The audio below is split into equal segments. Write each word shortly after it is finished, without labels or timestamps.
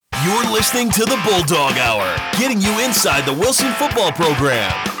You're listening to the Bulldog Hour, getting you inside the Wilson football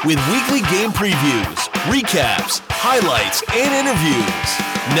program with weekly game previews, recaps, highlights, and interviews.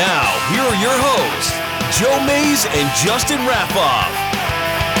 Now, here are your hosts, Joe Mays and Justin Raffoff.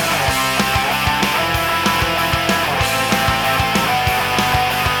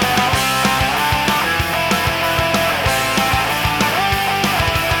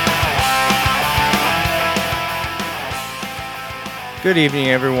 Good evening,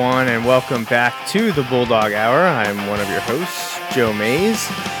 everyone, and welcome back to the Bulldog Hour. I'm one of your hosts, Joe Mays.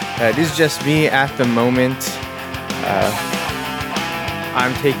 It is just me at the moment.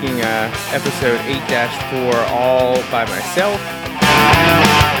 I'm taking episode 8-4 all by myself.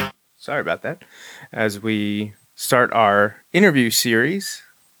 Sorry about that. As we start our interview series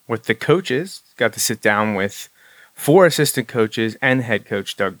with the coaches, got to sit down with 4 assistant coaches and head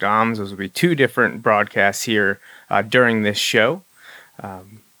coach Doug Doms. Those will be 2 different broadcasts here during this show.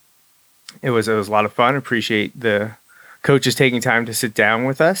 It was a lot of fun. Appreciate the coaches taking time to sit down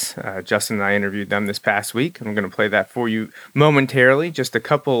with us. Justin and I interviewed them this past week. I'm going to play that for you momentarily. Just a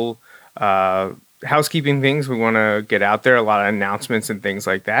couple housekeeping things we want to get out there, a lot of announcements and things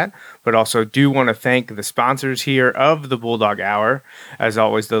like that. But also do want to thank the sponsors here of the Bulldog Hour. As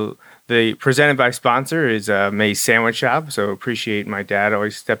always, the presented by sponsor is May's Sandwich Shop. So appreciate my dad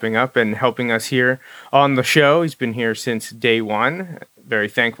always stepping up and helping us here on the show. He's been here since day one. Very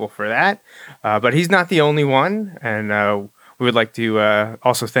thankful for that. But he's not the only one. And we would like to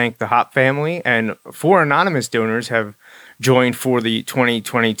also thank the Hop family. And 4 anonymous donors have joined for the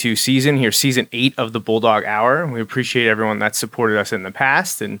 2022 season. Here, season 8 of the Bulldog Hour. We appreciate everyone that supported us in the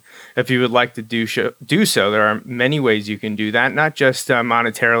past. And if you would like to do so, there are many ways you can do that. Not just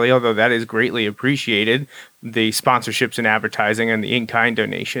monetarily, although that is greatly appreciated. The sponsorships and advertising and the in-kind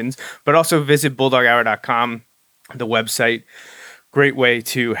donations. But also visit bulldoghour.com, the website. Great way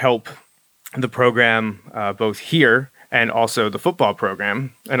to help the program both here and also the football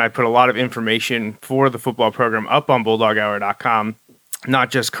program. And I put a lot of information for the football program up on bulldoghour.com, not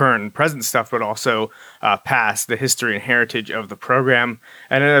just current and present stuff, but also past, the history and heritage of the program.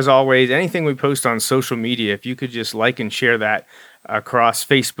 And as always, anything we post on social media, if you could just like and share that across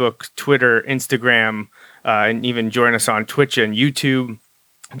Facebook, Twitter, Instagram, and even join us on Twitch and YouTube,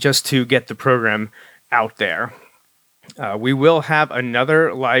 just to get the program out there. We will have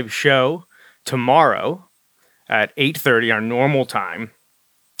another live show tomorrow at 8:30, our normal time,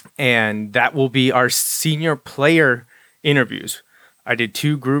 and that will be our senior player interviews. I did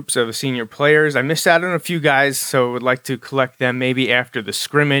 2 groups of senior players. I missed out on a few guys, so I would like to collect them maybe after the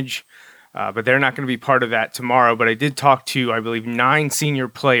scrimmage, but they're not going to be part of that tomorrow. But I did talk to, I believe, 9 senior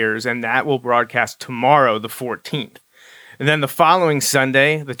players, and that will broadcast tomorrow, the 14th. And then the following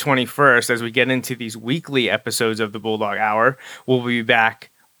Sunday, the 21st, as we get into these weekly episodes of the Bulldog Hour, we'll be back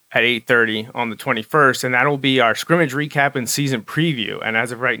at 8:30 on the 21st, and that'll be our scrimmage recap and season preview. And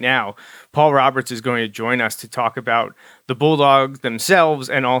as of right now, Paul Roberts is going to join us to talk about the Bulldogs themselves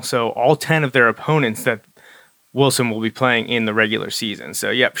and also all 10 of their opponents that Wilson will be playing in the regular season. So,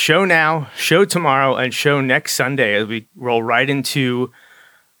 yep, show now, show tomorrow, and show next Sunday as we roll right into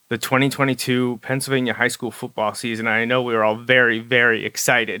the 2022 Pennsylvania high school football season. I know we were all very, very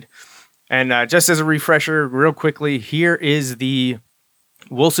excited. And just as a refresher, real quickly, here is the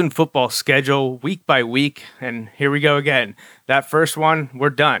Wilson football schedule week by week. And here we go again. That first one, we're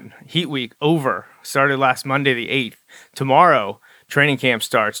done. Heat week over. Started last Monday, the 8th. Tomorrow, training camp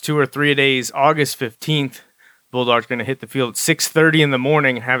starts. 2 or 3 days, August 15th. Bulldogs going to hit the field at 6:30 in the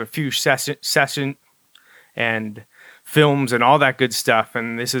morning and have a few session and films and all that good stuff.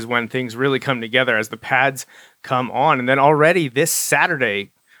 And this is when things really come together as the pads come on. And then already this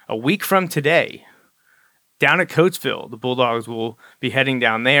Saturday, a week from today, down at Coatesville, the Bulldogs will be heading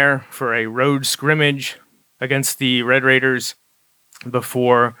down there for a road scrimmage against the Red Raiders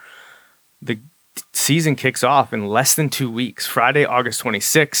before the season kicks off in less than 2 weeks. Friday, August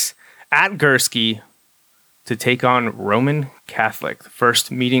 26th at Gursky to take on Roman Catholic, the first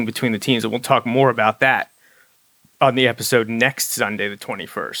meeting between the teams. And we'll talk more about that on the episode next Sunday, the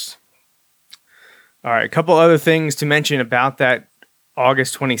 21st. All right, a couple other things to mention about that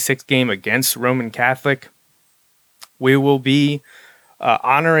August 26th game against Roman Catholic. We will be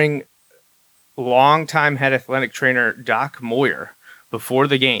honoring longtime head athletic trainer Doc Moyer before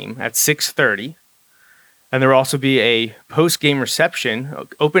the game at 6:30. And there will also be a post-game reception,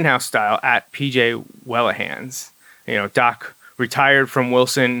 open house style, at PJ Wellahan's. You know, Doc retired from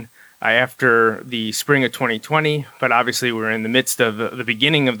Wilson after the spring of 2020, but obviously we're in the midst of the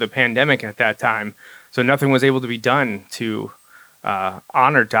beginning of the pandemic at that time, so nothing was able to be done to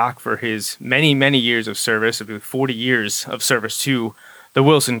honor Doc for his many, many years of service, 40 years of service to the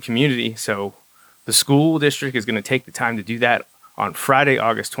Wilson community. So the school district is going to take the time to do that on Friday,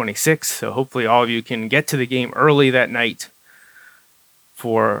 August 26th. So hopefully all of you can get to the game early that night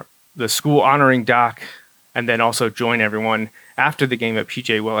for the school honoring Doc, and then also join everyone after the game at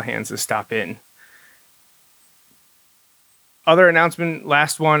PJ Willehan's to stop in. Other announcement,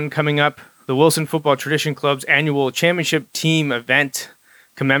 last one coming up, the Wilson Football Tradition Club's annual championship team event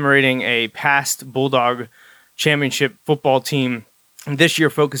commemorating a past Bulldog championship football team. This year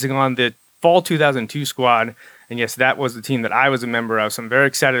focusing on the fall 2002 squad. And yes, that was the team that I was a member of. So I'm very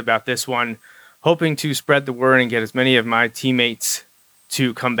excited about this one. Hoping to spread the word and get as many of my teammates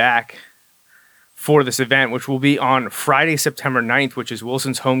to come back for this event, which will be on Friday, September 9th, which is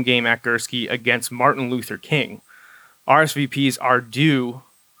Wilson's home game at Gursky against Martin Luther King. RSVPs are due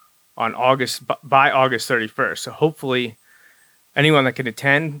on by August 31st. So hopefully anyone that can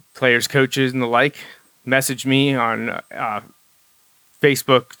attend, players, coaches, and the like, message me on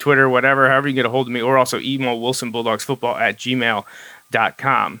Facebook, Twitter, whatever, however you get a hold of me, or also email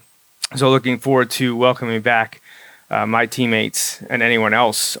wilsonbulldogsfootball@gmail.com. So looking forward to welcoming back my teammates and anyone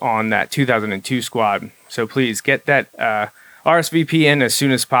else on that 2002 squad. So please get that RSVP in as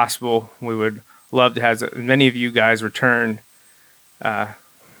soon as possible. We would love to have many of you guys return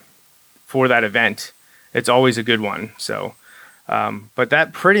for that event. It's always a good one. So, but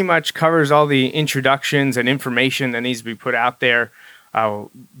that pretty much covers all the introductions and information that needs to be put out there.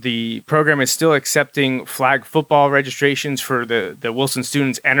 The program is still accepting flag football registrations for the Wilson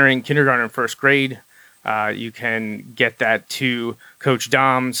students entering kindergarten and first grade. You can get that to Coach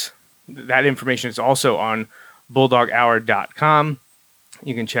Dom's. That information is also on bulldoghour.com.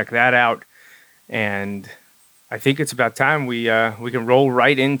 You can check that out. And I think it's about time we can roll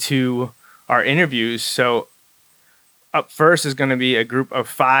right into our interviews. So up first is going to be a group of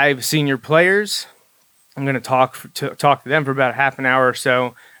 5 senior players. I'm going to talk to them for about half an hour or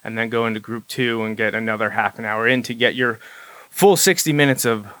so, and then go into group 2 and get another half an hour in to get your full 60 minutes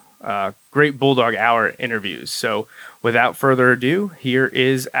of great Bulldog Hour interviews. So without further ado, here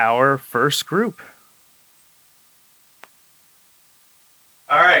is our first group.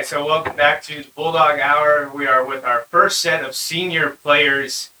 All right, so welcome back to the Bulldog Hour. We are with our first set of senior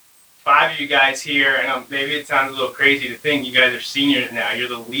players. 5 of you guys here, and maybe it sounds a little crazy to think you guys are seniors now. You're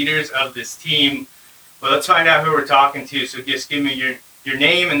the leaders of this team. But let's find out who we're talking to. So just give me your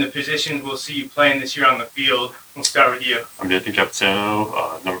name and the positions we'll see you playing this year on the field. We'll start with you. I'm Anthony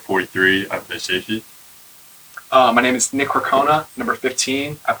Capitano, number 43. I play safety. My name is Nick Ricona, number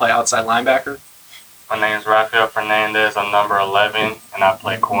 15. I play outside linebacker. My name is Rafael Fernandez. I'm number 11, and I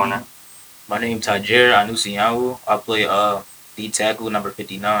play corner. My name is Tajir Anusiyanwu. I play D tackle, number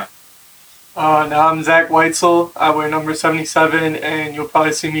 59. Now I'm Zach Weitzel. I wear number 77, and you'll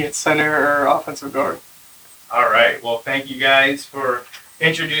probably see me at center or offensive guard. All right. Well, thank you guys for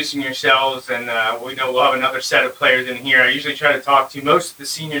introducing yourselves, and we know we'll have another set of players in here. I usually try to talk to most of the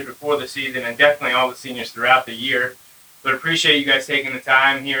seniors before the season, and definitely all the seniors throughout the year. But appreciate you guys taking the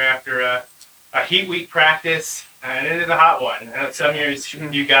time here after a heat week practice, and it is a hot one. I know some years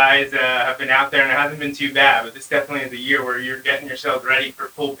you guys have been out there and it hasn't been too bad, but this definitely is a year where you're getting yourselves ready for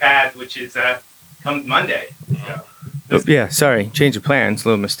full pads, which is comes Monday. Sorry, change of plans,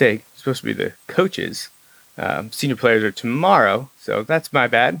 little mistake. It's supposed to be the coaches. Senior players are tomorrow, so that's my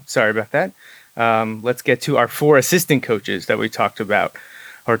bad. Sorry about that. Let's get to our 4 assistant coaches that we talked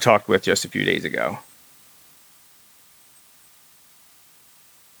with just a few days ago.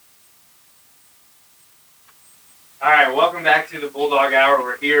 All right, welcome back to the Bulldog Hour.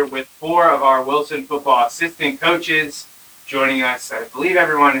 We're here with 4 of our Wilson football assistant coaches joining us. I believe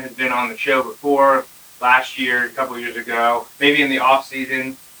everyone has been on the show before, last year, a couple years ago, maybe in the off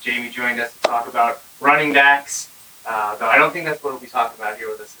season. Jamie joined us to talk about running backs, though I don't think that's what we'll be talking about here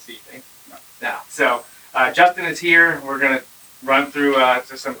with us this evening. No. So Justin is here. We're going to run through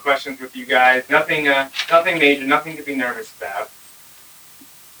to some questions with you guys. Nothing major, nothing to be nervous about,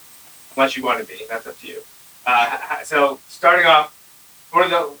 unless you want to be. That's up to you. So starting off, for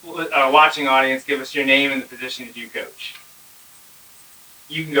the watching audience, give us your name and the position that you coach.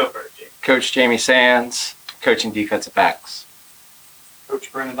 You can go first, Jamie. Coach Jamie Sands, coaching defensive backs.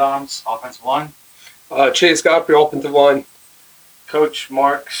 Coach Brandon Doms, offensive line. Chase Godfrey, offensive line. Coach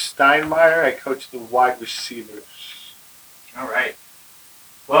Mark Steinmeier. I coach the wide receivers. All right.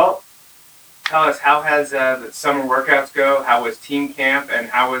 Well, tell us, how has the summer workouts go? How was team camp? And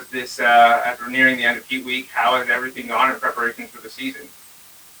how was this, as we're nearing the end of heat week, how has everything gone in preparation for the season?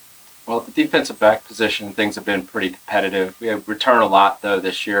 Well, at the defensive back position, things have been pretty competitive. We have returned a lot, though,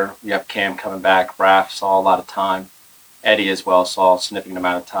 this year. We have Cam coming back. Raph saw a lot of time. Eddie as well saw a significant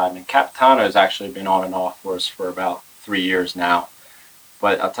amount of time. And Capitano has actually been on and off for us for about 3 years now.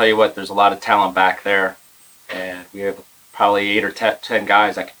 But I'll tell you what, there's a lot of talent back there, and we have probably 8 or 10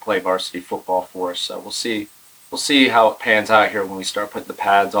 guys that can play varsity football for us. So we'll see. We'll see how it pans out here when we start putting the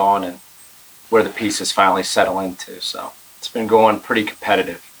pads on and where the pieces finally settle into. So it's been going pretty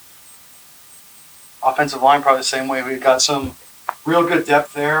competitive. Offensive line, probably the same way. We've got some real good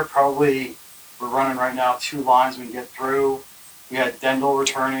depth there. Probably we're running right now 2 lines we can get through. We had Dendel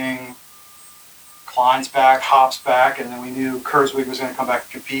returning, Klein's back, Hop's back, and then we knew Kurzweig was going to come back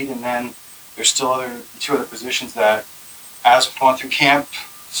and compete. And then there's still 2 other positions that, as we've gone through camp,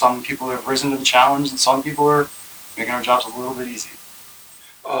 some people have risen to the challenge, and some people are making our jobs a little bit easy.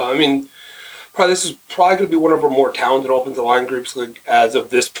 This is probably going to be one of our more talented offensive line groups as of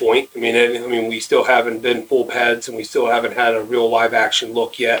this point. We still haven't been full pads, and we still haven't had a real live action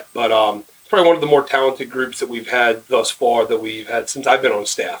look yet. But it's probably one of the more talented groups that we've had thus far that we've had since I've been on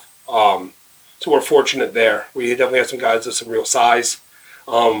staff. So we're fortunate there. We definitely have some guys with some real size,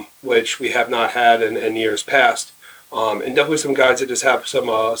 which we have not had in years past, and definitely some guys that just have some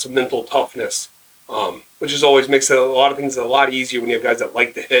mental toughness, which is always makes a lot of things a lot easier when you have guys that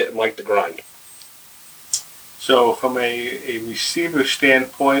like to hit and like to grind. So from a receiver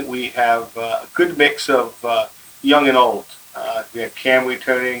standpoint, we have a good mix of young and old. We have Cam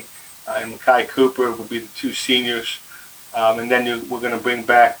returning, and Makai Cooper will be the 2 seniors. And then we're going to bring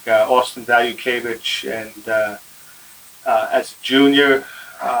back Austin Valjukevich. And as a junior,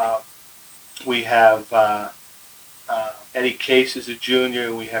 we have Eddie Case as a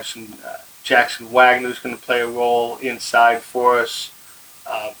junior. We have some Jackson Wagner who's going to play a role inside for us.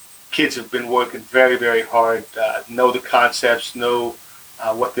 Kids have been working very, very hard, know the concepts, know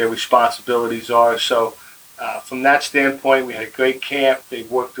what their responsibilities are. So from that standpoint, we had a great camp. They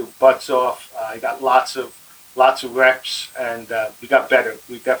worked their butts off. I got lots of reps, and we got better.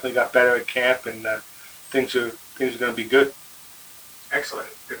 We definitely got better at camp, and things are going to be good. Excellent.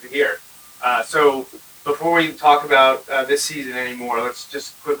 Good to hear. So before we talk about this season anymore, let's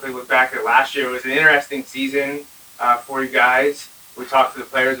just quickly look back at last year. It was an interesting season for you guys. We talked to the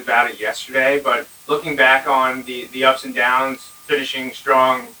players about it yesterday, but looking back on the ups and downs, finishing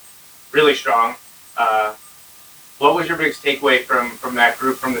strong, really strong, what was your biggest takeaway from that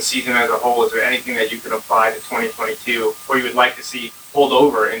group, from the season as a whole? Is there anything that you could apply to 2022 or you would like to see hold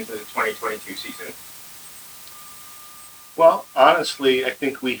over into the 2022 season? Well, honestly, I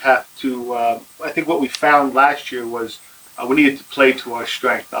think we have to. I think what we found last year was we needed to play to our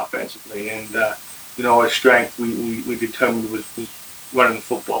strength offensively, and our strength we determined was running the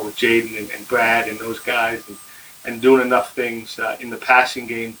football with Jaden and Brad and those guys, and doing enough things in the passing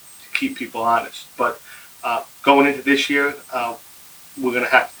game to keep people honest. But going into this year, we're going to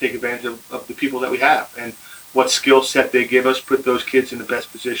have to take advantage of the people that we have and what skill set they give us, put those kids in the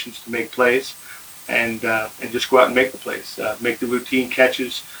best positions to make plays, and just go out and make the plays, make the routine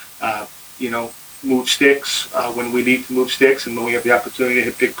catches, move sticks when we need to move sticks, and when we have the opportunity to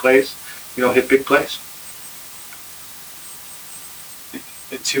hit big plays, hit big plays.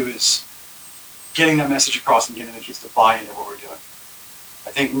 It too is getting that message across and getting the kids to buy into what we're doing.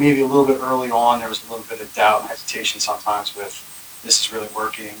 I think maybe a little bit early on there was a little bit of doubt and hesitation sometimes with this is really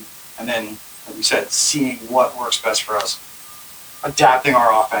working, and then, like we said, seeing what works best for us, adapting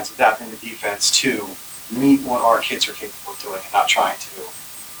our offense, adapting the defense to meet what our kids are capable of doing, and not trying to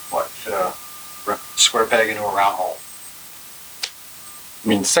fit a square peg into a round hole.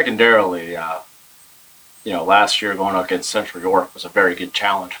 Secondarily, last year going up against Central York was a very good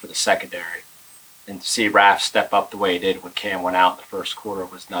challenge for the secondary. And to see Raph step up the way he did when Cam went out in the first quarter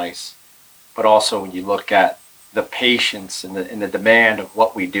was nice. But also when you look at the patience and the demand of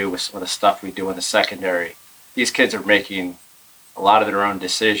what we do with some of the stuff we do in the secondary, these kids are making a lot of their own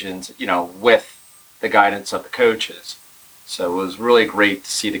decisions, with the guidance of the coaches. So it was really great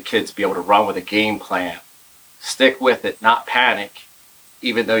to see the kids be able to run with a game plan, stick with it, not panic,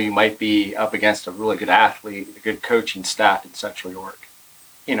 even though you might be up against a really good athlete, a good coaching staff in Central York.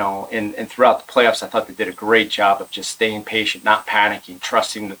 And throughout the playoffs, I thought they did a great job of just staying patient, not panicking,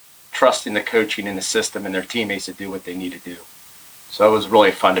 trusting the coaching and the system and their teammates to do what they need to do. So it was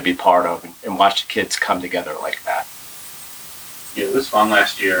really fun to be part of and watch the kids come together like that. Yeah, it was fun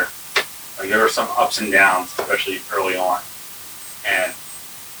last year. There were some ups and downs, especially early on. And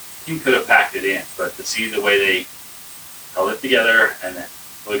you could have packed it in, but to see the way they held it together and then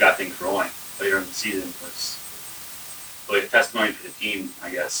really got things rolling later in the season was really a testimony for the team,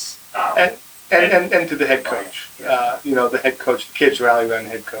 I guess. And to the head coach. The head coach, the kids rally around the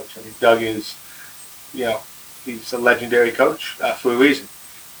head coach. Doug is, he's a legendary coach for a reason.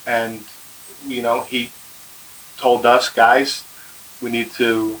 And, he told us, guys, we need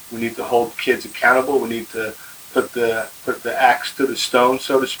to hold kids accountable. We need to put the axe to the stone,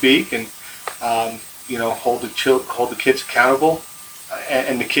 so to speak, and hold the kids accountable,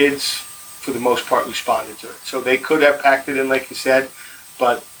 and the kids, for the most part, responded to it. So they could have packed it in, like you said,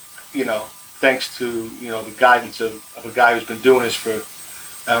 but thanks to the guidance of a guy who's been doing this for,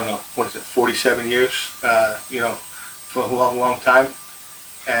 I don't know, 47 years, for a long time,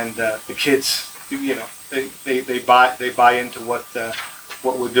 and the kids, they buy into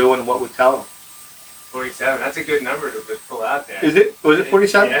what we're doing and what we're telling them. 47. That's a good number to pull out there. Is it? Was it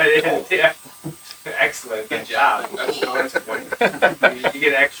 47? Yeah. Excellent. Good job. That's a bonus point. You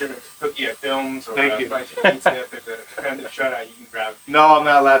get an extra cookie of films or Thank a you. bunch of pizza if it's a kind of shutout you can grab. No, I'm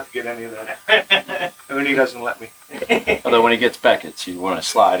not allowed to get any of that. Ernie doesn't let me. Although when he gets Beckett's, you want to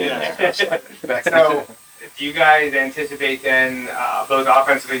slide in there. So, do you guys anticipate then both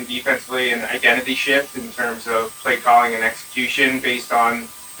offensively and defensively an identity shift in terms of play calling and execution based on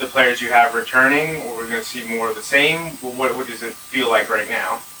the players you have returning, or we're going to see more of the same? What does it feel like right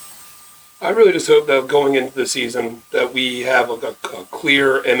now? I really just hope that going into the season that we have a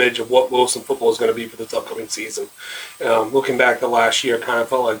clear image of what Wilson football is going to be for this upcoming season. Looking back to last year, kind of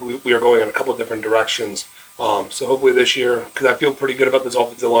felt like we were going in a couple of different directions. So hopefully this year, because I feel pretty good about this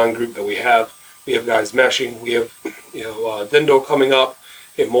offensive line group that we have. We have guys meshing. We have Dindo coming up,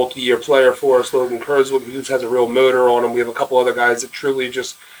 a multi-year player for us. Logan Kurzweil, who has a real motor on him. We have a couple other guys that truly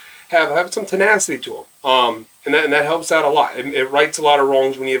just have some tenacity to them. And that helps out a lot. It rights a lot of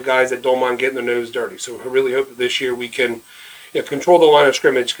wrongs when you have guys that don't mind getting their nose dirty. So I really hope that this year we can control the line of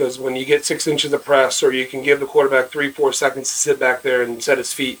scrimmage, because when you get 6 inches of press, or you can give the quarterback 3-4 seconds to sit back there and set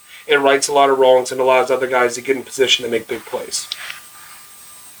his feet, it rights a lot of wrongs and allows other guys to get in position to make big plays.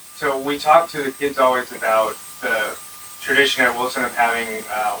 So we talk to the kids always about the tradition at Wilson of having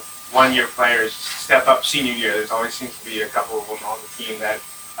one-year players step up senior year. There's always seems to be a couple of them on the team that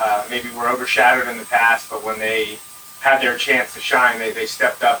maybe were overshadowed in the past, but when they had their chance to shine, they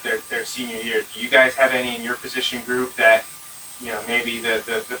stepped up their senior year. Do you guys have any in your position group that maybe the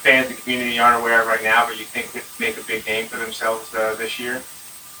fans and community aren't aware of right now, but you think could make a big name for themselves this year?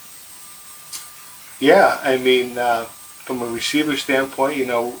 Yeah, I mean, from a receiver standpoint,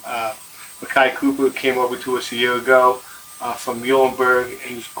 Makai Cooper came over to us a year ago from Muhlenberg.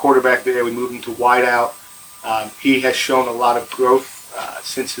 He was quarterback there. We moved him to wideout. He has shown a lot of growth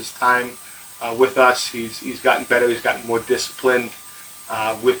since his time with us. He's gotten better. He's gotten more disciplined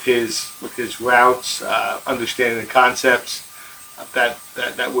with his routes, understanding the concepts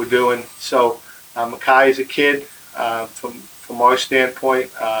that we're doing. So Makai is a kid from our standpoint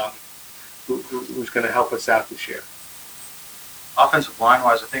who's going to help us out this year. Offensive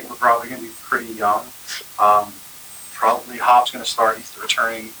line-wise, I think we're probably going to be pretty young. Probably Hop's going to start. He's the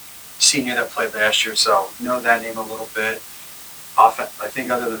returning senior that played last year, so know that name a little bit. I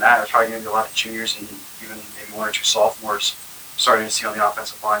think other than that, there's probably going to be a lot of juniors and even maybe 1 or 2 sophomores starting to see on the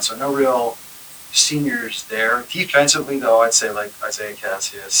offensive line. So no real seniors there. Defensively, though, I'd say like Isaiah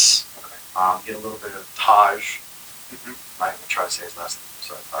Cassius, get a little bit of Taj. I might even try to say his last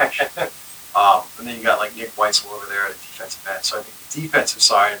name. Sorry, Taj. And then you got like Nick Weitzel over there at the defensive end. So I think the defensive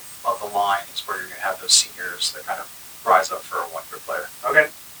side of the line is where you're going to have those seniors that kind of rise up for a one-year player. Okay.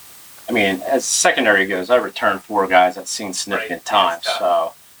 I mean, as secondary goes, I returned 4 guys I've seen significant time.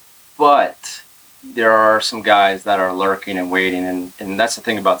 So, but there are some guys that are lurking and waiting, and that's the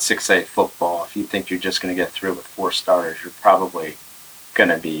thing about 6A football. If you think you're just going to get through with 4 starters, you're probably going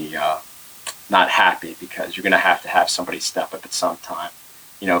to be not happy, because you're going to have somebody step up at some time.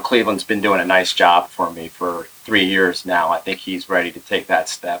 Cleveland's been doing a nice job for me for 3 years now. I think he's ready to take that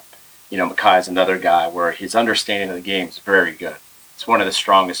step. Makai's another guy where his understanding of the game is very good. It's one of the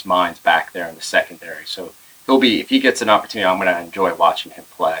strongest minds back there in the secondary. So if he gets an opportunity, I'm going to enjoy watching him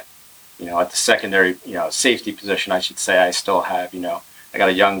play. At the secondary, safety position, I should say, I still have, I got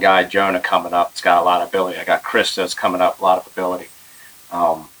a young guy, Jonah, coming up. It's got a lot of ability. I got Christos coming up, a lot of ability.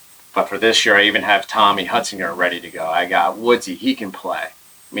 But for this year, I even have Tommy Hutzinger ready to go. I got Woodsy. He can play.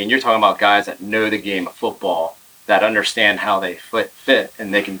 I mean, you're talking about guys that know the game of football, that understand how they fit,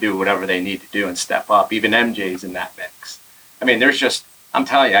 and they can do whatever they need to do and step up. Even MJ's in that mix. I mean, I'm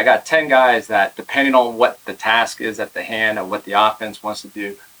telling you, I got 10 guys that, depending on what the task is at the hand and what the offense wants to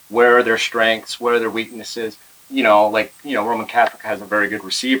do, where are their strengths, where are their weaknesses. Roman Catholic has a very good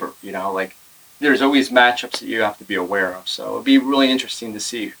receiver. There's always matchups that you have to be aware of. So it'd be really interesting to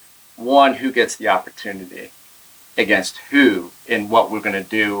see, one, who gets the opportunity against who and what we're going to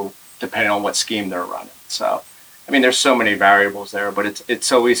do depending on what scheme they're running. So, I mean, there's so many variables there, but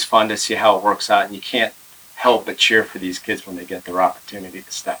it's always fun to see how it works out, and you can't help but cheer for these kids when they get their opportunity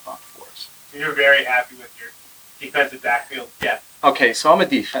to step up for us. You're very happy with your defensive backfield depth. Okay, so I'm a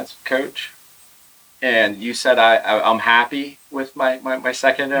defensive coach, and you said I'm happy with my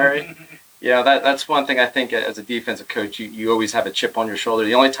secondary. That's one thing I think as a defensive coach, you always have a chip on your shoulder.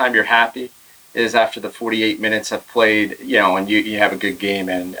 The only time you're happy is after the 48 minutes have played, and you have a good game,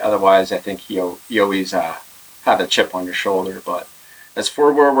 and otherwise I think you always have a chip on your shoulder. But as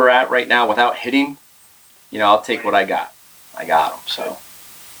for where we're at right now without hitting, I'll take what I got. I got them, so.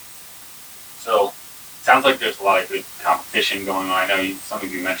 So, sounds like there's a lot of good competition going on. I know some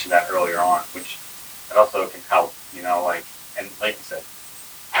of you mentioned that earlier on, which that also can help, and like you said,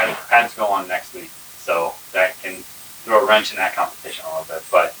 pads go on next week, so that can throw a wrench in that competition a little bit.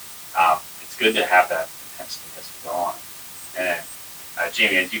 But it's good to have that intensity as we go on. And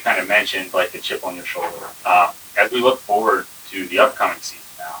Jamie, as you kind of mentioned, like the chip on your shoulder, as we look forward to the upcoming season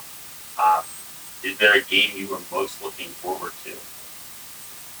now, is there a game you are most looking forward to?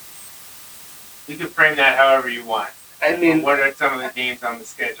 You can frame that however you want. I mean, what are some of the games on the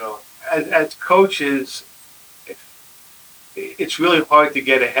schedule? As coaches, it's really hard to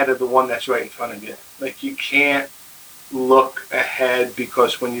get ahead of the one that's right in front of you. Like, you can't look ahead,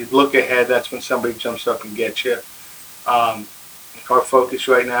 because when you look ahead, that's when somebody jumps up and gets you. Our focus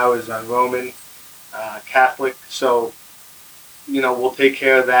right now is on Roman Catholic, so we'll take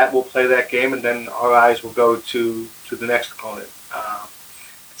care of that. We'll play that game, and then our eyes will go to the next opponent.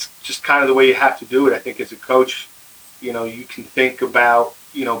 It's just kind of the way you have to do it. I think as a coach, you can think about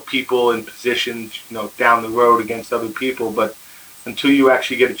people in positions down the road against other people, but until you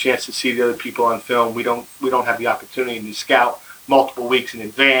actually get a chance to see the other people on film, we don't have the opportunity to scout multiple weeks in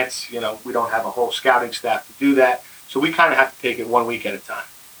advance. We don't have a whole scouting staff to do that, so we kind of have to take it 1 week at a time.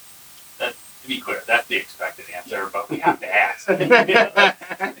 To be clear, that's the expected answer, but we have to ask.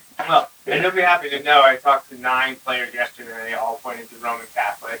 Well, and you'll be happy to know I talked to 9 players yesterday, and they all pointed to Roman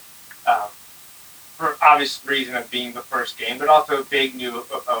Catholic. For obvious reason of being the first game, but also a big new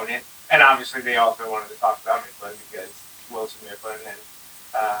opponent. And obviously they also wanted to talk about Mifflin because Wilson Mifflin, and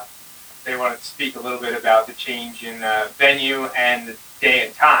they wanted to speak a little bit about the change in venue and the day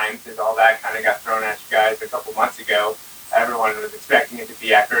and time, because all that kind of got thrown at you guys a couple months ago. Everyone was expecting it to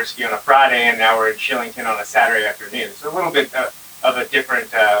be at Gursky on a Friday, and now we're in Shillington on a Saturday afternoon. So a little bit of a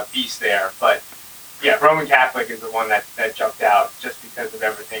different beast there. But yeah, Roman Catholic is the one that jumped out just because of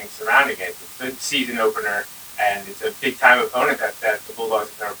everything surrounding it. It's a season opener, and it's a big-time opponent that the Bulldogs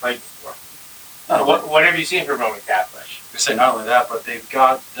have never played before. What have you seen from Roman Catholic? I say not only that, but they've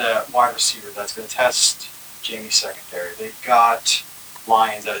got the wide receiver that's going to test Jamie's secondary. They've got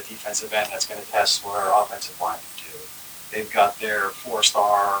Lyons at a defensive end that's going to test what our offensive line can do. They've got their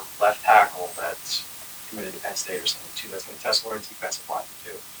 4-star left tackle that's committed to Penn State or something too that's going to test what our defensive line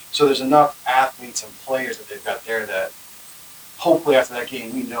can do. So there's enough athletes and players that they've got there that hopefully after that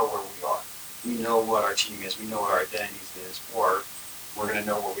game we know where we are. We know what our team is. We know what our identities is, or we're going to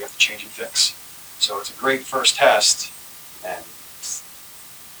know what we have to change and fix. So it's a great first test, and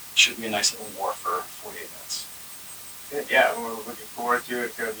it should be a nice little war for 48 minutes. Good, yeah, we're looking forward to it.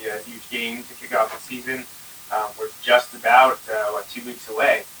 It's going to be a huge game to kick off the season. We're just about 2 weeks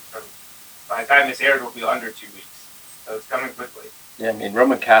away. By the time this airs, we'll be under 2 weeks. So it's coming quickly. Yeah, I mean,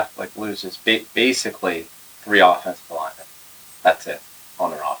 Roman Catholic loses basically 3 offensive linemen. That's it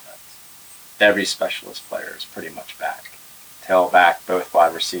on their offense. Every specialist player is pretty much back. Tailback, both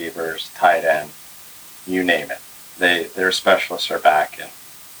wide receivers, tight end, you name it. Their specialists are back,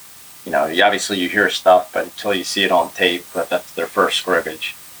 and obviously you hear stuff, but until you see it on tape, that that's their first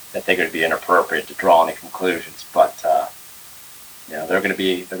scrimmage, I think it would be inappropriate to draw any conclusions. But they're going to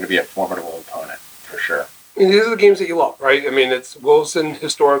be a formidable opponent for sure. These are the games that you love, right? I mean, it's Wilson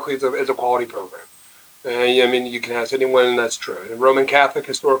historically is a quality program. I mean, you can ask anyone, and that's true. And Roman Catholic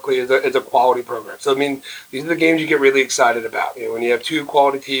historically is a quality program. So, I mean, these are the games you get really excited about. When you have 2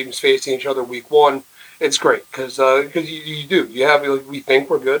 quality teams facing each other week 1, it's great because you do. You have, we think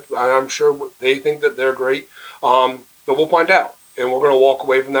we're good. I'm sure they think that they're great. But we'll find out. And we're going to walk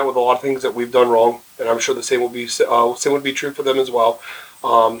away from that with a lot of things that we've done wrong. And I'm sure the same would be true for them as well.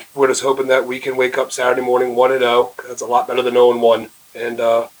 We're just hoping that we can wake up Saturday morning 1-0. That's a lot better than 0-1, and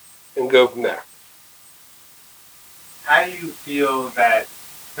go from there. How do you feel that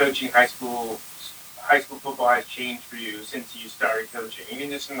coaching high school football has changed for you since you started coaching?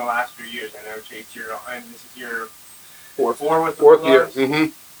 Even just in the last few years, I know Jake's this is your fourth year.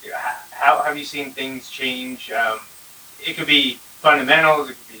 Mm-hmm. How have you seen things change? It could be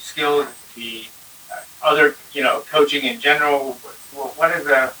fundamentals, it could be skills, it could be other, coaching in general.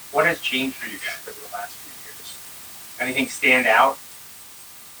 What has changed for you guys over the last few years? Anything stand out?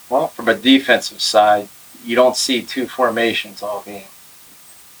 Well, from a defensive side, you don't see 2 formations all game.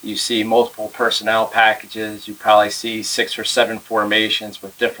 You see multiple personnel packages. You probably see 6 or 7 formations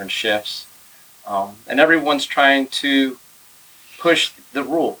with different shifts. And everyone's trying to push the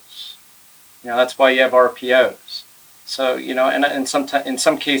rules. That's why you have RPOs. So, and in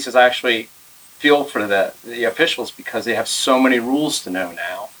some cases, I actually feel for the officials because they have so many rules to know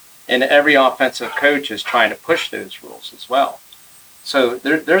now. And every offensive coach is trying to push those rules as well. So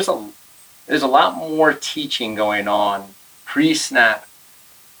there's a lot more teaching going on pre-snap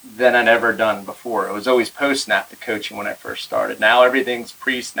than I'd ever done before. It was always post-snap the coaching when I first started. Now everything's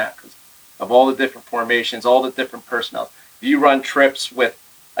pre-snap because of all the different formations, all the different personnel. If you run trips with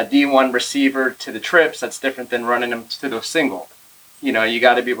a D1 receiver to the trips, that's different than running them to the single. You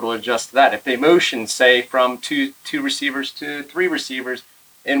got to be able to adjust to that. If they motion, say, from two receivers to three receivers,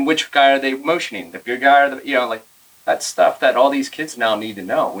 in which guy are they motioning? The good guy or like that's stuff that all these kids now need to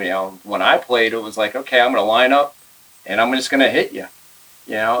know. When I played, it was like, okay, I'm going to line up and I'm just going to hit you.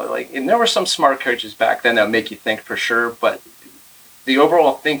 And there were some smart coaches back then that would make you think for sure, but the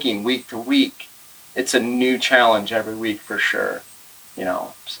overall thinking week to week, it's a new challenge every week for sure.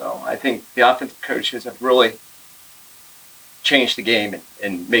 So I think the offensive coaches have really changed the game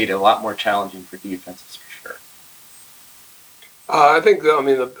and made it a lot more challenging for defenses for sure. I think,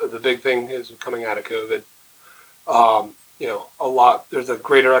 the big thing is coming out of COVID, there's a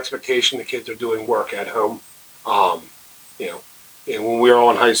greater expectation the kids are doing work at home. And when we were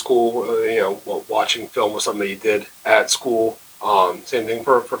all in high school, watching film was something that you did at school. Same thing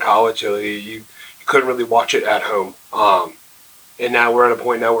for college. You couldn't really watch it at home. And now we're at a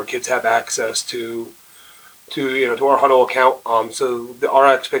point now where kids have access to our huddle account. So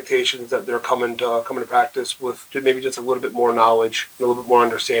our expectations that they're coming to practice with maybe just a little bit more knowledge, a little bit more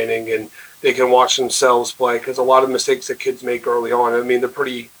understanding, and they can watch themselves play. Because a lot of mistakes that kids make early on, they're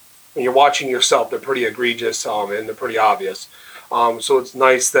pretty. When you're watching yourself, they're pretty egregious and they're pretty obvious. So it's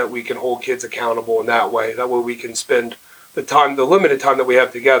nice that we can hold kids accountable in that way. That way we can spend the limited time that we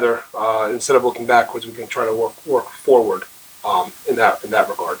have together, instead of looking backwards, we can try to work forward in that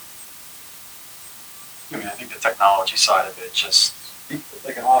regard. I think the technology side of it, just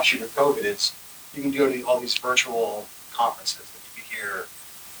like an offshoot of COVID, is you can go to all these virtual conferences and you can hear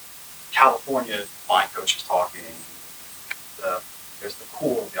California line coaches talking. There's the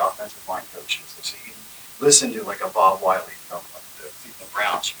pool of the offensive line coaches. So you can listen to like a Bob Wiley from like the Cleveland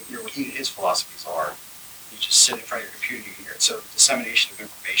Browns. You can hear what his philosophies are. You just sit in front of your computer, you can hear it. So dissemination of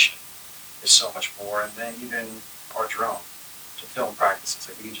information is so much more. And then even our drone to film practices.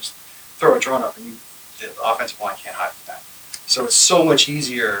 Like we can just throw a drone up and the offensive line can't hide from that. So it's so much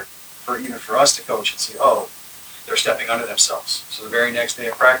easier for us to coach and see, they're stepping under themselves. So the very next day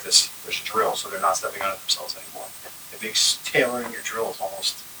of practice, there's a drill, so they're not stepping under themselves anymore. It makes tailoring your drills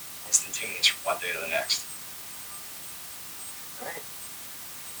almost instantaneous from one day to the next. All right.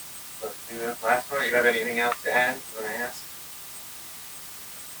 Let's do the last one. You have anything else to add? You want to ask?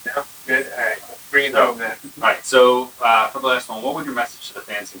 No? Good? All right. Bring it home then. All right. So for the last one, what would your message to the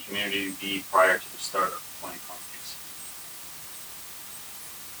fans and community be prior to the start of 2020?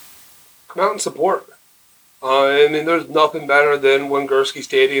 Come out and support. There's nothing better than when Gursky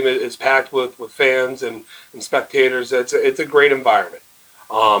Stadium is packed with fans and spectators. It's a great environment.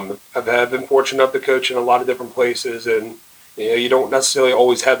 I've been fortunate enough to coach in a lot of different places, and you don't necessarily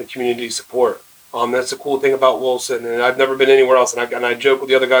always have the community support. That's the cool thing about Wilson, and I've never been anywhere else. And I joke with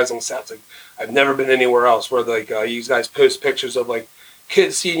the other guys on stats, like I've never been anywhere else where you guys post pictures of like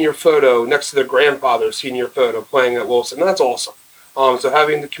kids seeing your photo next to their grandfather seeing your photo playing at Wilson. And that's awesome. So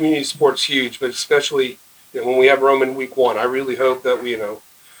having the community support's huge, but especially when we have Rome in week 1, I really hope that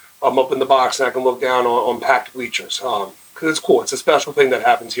I'm up in the box and I can look down on packed bleachers. Because it's cool. It's a special thing that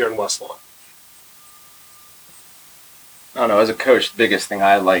happens here in West Lawn. I don't know, as a coach, the biggest thing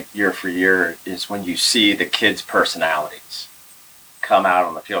I like year for year is when you see the kids' personalities come out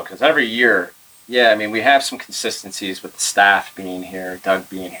on the field. Because every year, we have some consistencies with the staff being here, Doug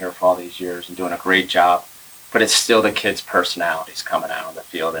being here for all these years and doing a great job. But it's still the kids' personalities coming out on the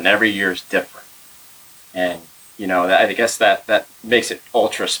field. And every year is different. And, I guess that makes it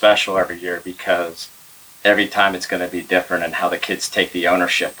ultra special every year because every time it's going to be different and how the kids take the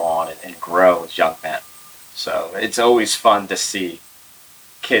ownership on and grow as young men. So it's always fun to see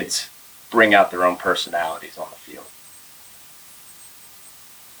kids bring out their own personalities on the field.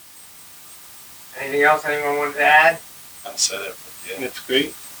 Anything else anyone wanted to add? I said it. Yeah. That's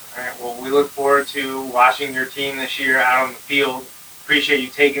great. All right, well, we look forward to watching your team this year out on the field. Appreciate you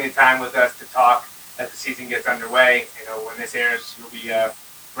taking the time with us to talk as the season gets underway. When this airs, you'll be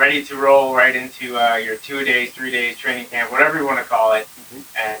ready to roll right into your 2 days, 3 days training camp, whatever you want to call it.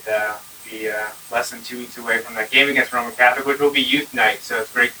 And be less than 2 weeks away from that game against Roman Catholic, which will be youth night. So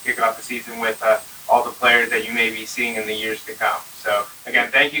it's great to kick off the season with all the players that you may be seeing in the years to come. So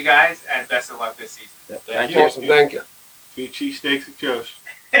again, thank you guys, and best of luck this season. Thank you. Awesome. Thank you. Feed cheesesteaks at Joe's.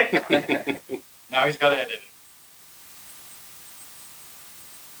 Now he's got to edit it.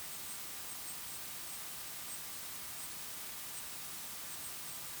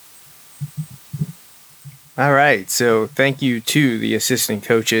 All right, so thank you to the assistant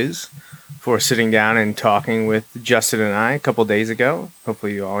coaches for sitting down and talking with Justin and I a couple days ago.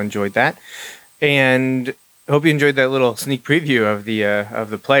 Hopefully you all enjoyed that, and hope you enjoyed that little sneak preview of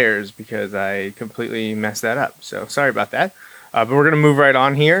the players, because I completely messed that up. So sorry about that. But we're gonna move right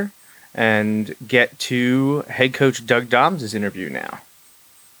on here and get to head coach Doug Doms' interview now.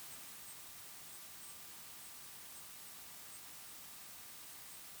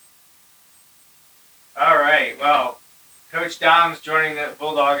 All right, well, Coach Dom's joining the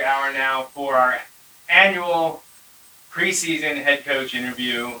Bulldog Hour now for our annual preseason head coach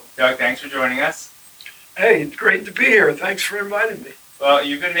interview. Doug, thanks for joining us. Hey, it's great to be here. Thanks for inviting me. Well,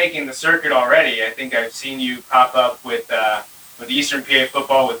 you've been making the circuit already. I think I've seen you pop up with Eastern PA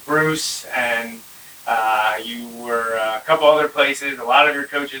football with Bruce, and you were a couple other places. A lot of your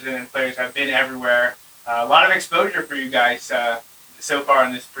coaches and players have been everywhere. A lot of exposure for you guys so far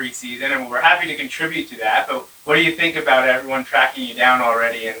in this preseason, and we're happy to contribute to that. But what do you think about everyone tracking you down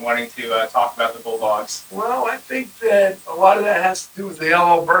already and wanting to talk about the Bulldogs? Well, I think that a lot of that has to do with the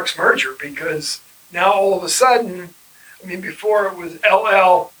LL Berks merger, because now all of a sudden, I mean, before it was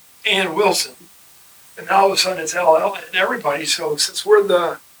LL and Wilson, and now all of a sudden it's LL and everybody. So since we're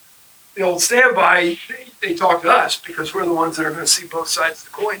the old standby, they talk to us because we're the ones that are going to see both sides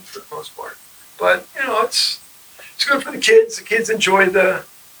of the coin for the most part. But, you know, it's good for the kids. The kids enjoy the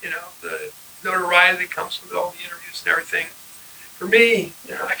notoriety that comes with all the interviews and everything. For me,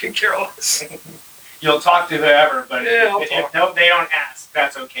 I can care less. You'll talk to whoever, but Yeah, if they don't ask,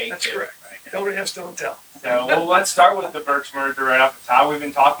 that's okay. That's too. correct. Don't ask, don't tell. So, well, let's start with the Berks merger right off the top. We've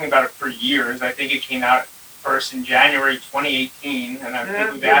been talking about it for years. I think it came out first in January 2018, and I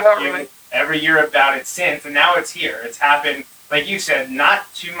think we've asked you every year about it since, and now it's here. It's happened, like you said,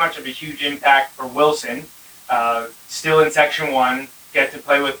 not too much of a huge impact for Wilson. Still in Section 1, get to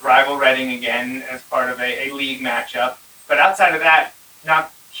play with rival Reading again as part of a league matchup. But outside of that,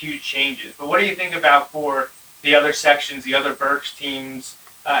 not huge changes. But what do you think about for the other sections, the other Berks teams,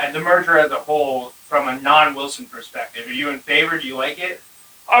 and the merger as a whole from a non-Wilson perspective? Are you in favor? Do you like it?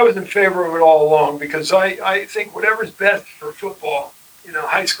 I was in favor of it all along because I think whatever's best for football,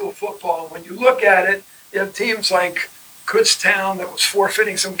 high school football, when you look at it, you have teams like Kutztown that was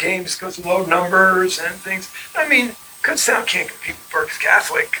forfeiting some games because of low numbers and things. I mean, Kutztown can't compete with Berks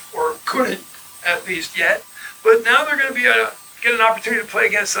Catholic, or couldn't at least yet. But now they're going to get an opportunity to play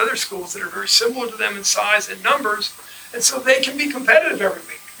against other schools that are very similar to them in size and numbers, and so they can be competitive every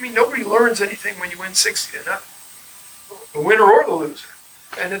week. I mean, nobody learns anything when you win 60-0, the winner or the loser.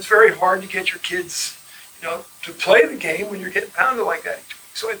 And it's very hard to get your kids, to play the game when you're getting pounded like that each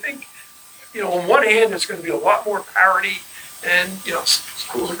week. So I think, on one hand, there's going to be a lot more parity, and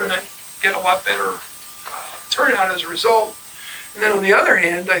schools are going to get a lot better turnout as a result. And then on the other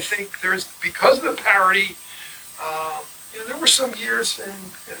hand, I think because of the parity, there were some years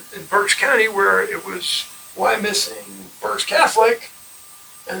in Berks County where it was Wyomissing, Berks Catholic,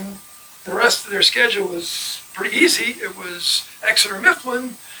 and the rest of their schedule was pretty easy. It was Exeter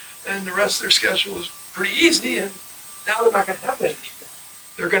Mifflin, and the rest of their schedule was pretty easy, and now they're not going to have that anymore.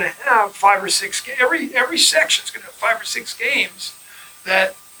 They're going to have 5 or 6 games. Every section's going to have 5 or 6 games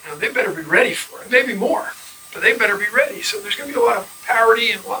that they better be ready for, and maybe more, but they better be ready. So there's going to be a lot of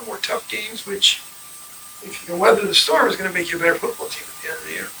parity and a lot more tough games, which, if you can weather the storm, is going to make you a better football team at the end of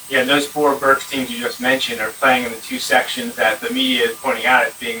the year. Yeah, those 4 Berks teams you just mentioned are playing in the 2 sections that the media is pointing out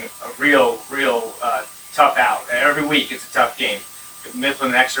as being a real tough out. Every week it's a tough game. Mifflin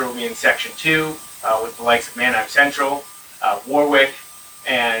and Exeter will be in Section 2 with the likes of Manheim Central, Warwick,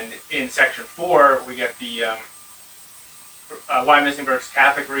 and in Section 4 we get the Wyomissing Berks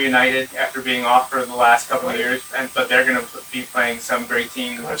Catholic reunited after being off for the last couple of years, but they're going to be playing some great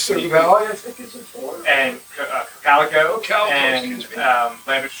teams. Silver Valley, I think, is in 4. And Calico, and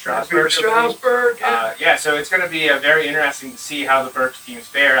Lambert Strasburg. Yeah, so it's going to be very interesting to see how the Berks teams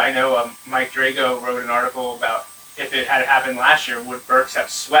fare. I know Mike Drago wrote an article about if it had happened last year, would Berks have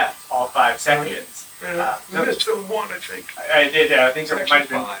swept all 5 sections? We missed them 1, I think. I did. I think it might have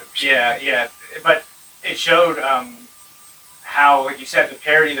been. Yeah. But it showed how, like you said, the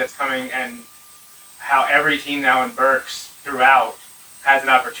parity that's coming, and how every team now in Berks throughout has an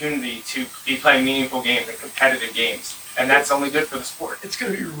opportunity to be playing meaningful games and competitive games, and that's only good for the sport. It's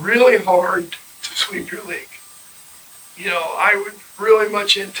going to be really hard to sweep your league. I would really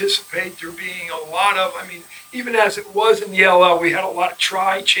much anticipate there being a lot of, even as it was in the LL, we had a lot of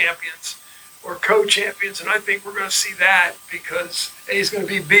tri-champions or co-champions, and I think we're going to see that because A is going to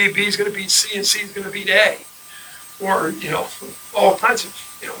beat B, B is going to beat C, and C is going to beat A. Or, all kinds of,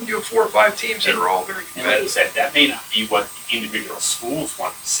 you have 4 or 5 teams that are all very And like you competitive. said, that may not be what the individual schools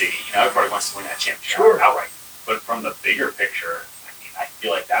want to see. Everybody wants to win that championship Sure. outright. But from the bigger picture, I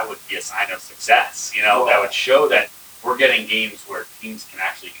feel like that would be a sign of success. That would show that we're getting games where teams can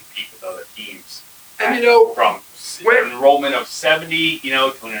actually compete with other teams. And, from an enrollment of 70,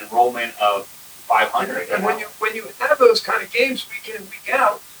 to an enrollment of 500. And when you have those kind of games week in and week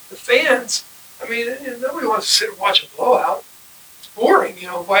out, the fans, nobody wants to sit and watch a blowout. It's boring,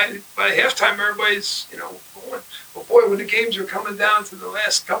 by halftime everybody's, going. But boy, when the games are coming down to the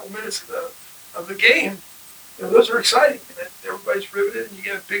last couple minutes of the game, those are exciting. And everybody's riveted and you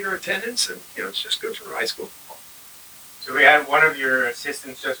get a bigger attendance and, it's just good for high school football. So we had one of your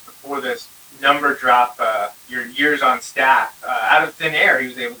assistants just before this number drop your years on staff out of thin air. He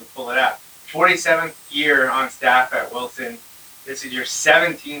was able to pull it out. 47th year on staff at Wilson. This is your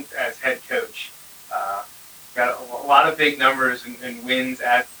 17th as head coach. Got a lot of big numbers and wins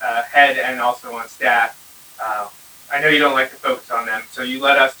at head and also on staff. I know you don't like to focus on them, so you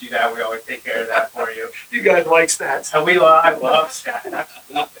let us do that. We always take care of that for you. You guys like stats. I love stats.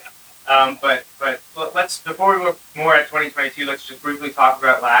 Absolutely. But let's, before we look more at 2022, let's just briefly talk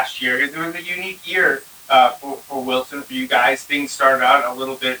about last year. It was a unique year for Wilson, for you guys. Things started out a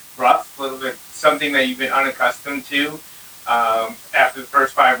little bit rough, a little bit something that you've been unaccustomed to after the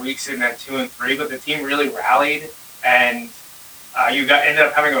first 5 weeks in that 2-3. But the team really rallied, and you ended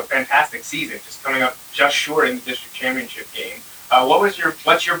up having a fantastic season, just coming up just short in the district championship game. What's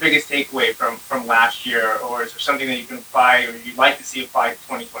your biggest takeaway from last year, or is there something that you can apply or you'd like to see applied to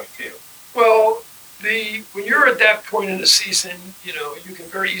 2022? Well, when you're at that point in the season, you can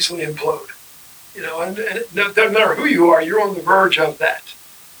very easily implode. And it doesn't matter who you are, you're on the verge of that.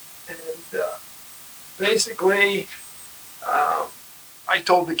 And basically, I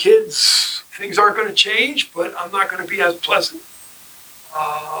told the kids things aren't going to change, but I'm not going to be as pleasant.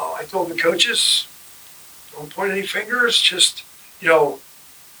 I told the coaches, don't point any fingers, just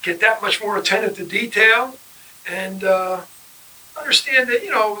get that much more attentive to detail and understand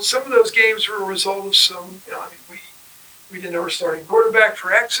that, some of those games were a result of some, we didn't have our starting quarterback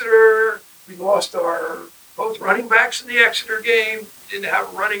for Exeter. We lost our both running backs in the Exeter game. We didn't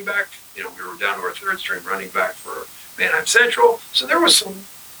have a running back. We were down to our third string running back for Manheim Central. So there was some,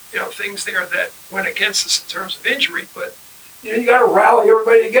 things there that went against us in terms of injury. But, you got to rally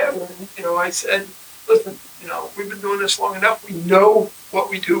everybody together. And, I said, listen, we've been doing this long enough. We know what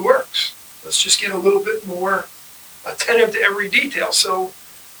we do works. Let's just get a little bit more attentive to every detail. So,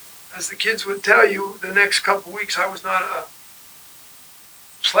 as the kids would tell you, the next couple of weeks I was not a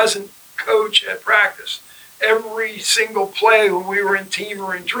pleasant coach at practice. Every single play when we were in team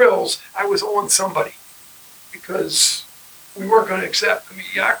or in drills, I was on somebody because we weren't going to accept the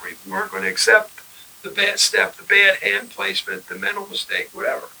mediocrity. We weren't going to accept the bad step, the bad hand placement, the mental mistake,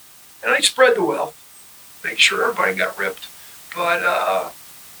 whatever. And I spread the wealth, make sure everybody got ripped. But,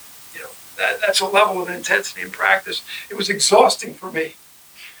 that's a level of intensity in practice. It was exhausting for me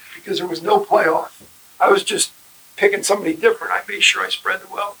because there was no playoff. I was just picking somebody different. I made sure I spread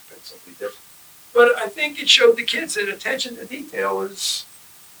the wealth, picked somebody different. But I think it showed the kids that attention to detail is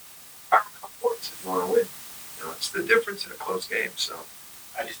how important if you want to win. It's the difference in a close game. So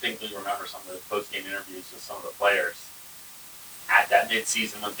I distinctly remember some of the post-game interviews with some of the players at that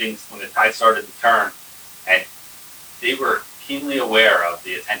mid-season when the tide started to turn, and they were keenly aware of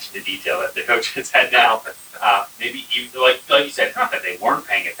the attention to detail that the coaches had now. Maybe even, like you said, not that they weren't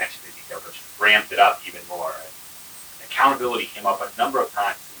paying attention to detail, but just ramped it up even more. And accountability came up a number of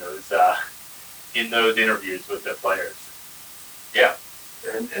times in those interviews with the players. Yeah.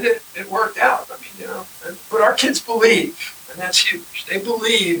 And it worked out. But our kids believe, and that's huge. They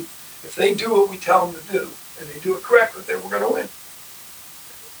believe if they do what we tell them to do, and they do it correctly, then we're going to win. And,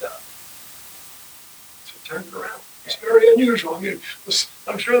 so it turned it around. It's very unusual.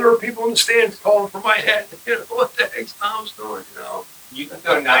 I'm sure there were people in the stands calling for my head. What the heck's Tom's doing? You can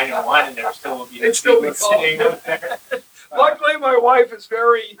go 9-1, and there still will be They'd still be people sitting up there. Luckily, my wife is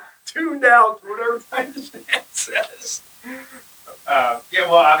very tuned out to what everybody in the stand says.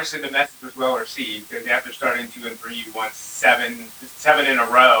 Well, obviously the message was well received because after starting 2-3, you won seven in a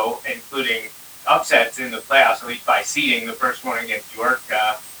row, including upsets in the playoffs, at least by seeding. The first one against York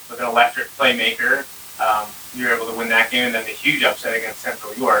with an electric playmaker. You were able to win that game, and then the huge upset against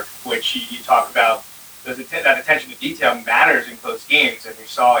Central York, which you talk about that attention to detail matters in close games, and you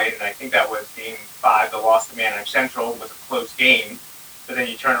saw it. And I think that was Game 5, the loss to Manheim Central was a close game, but then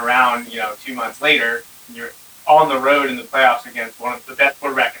you turn around, 2 months later, and you're on the road in the playoffs against one of the best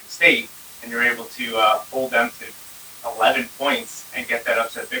quarterback in the state, and you're able to hold them to 11 points and get that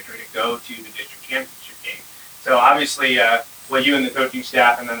upset victory to go to the district championship game. So obviously, what you and the coaching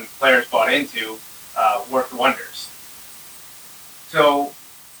staff and then the players bought into worked wonders. So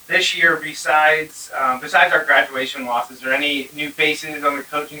this year, besides our graduation losses, are there any new faces on the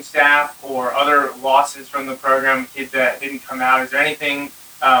coaching staff or other losses from the program, kids that didn't come out? Is there anything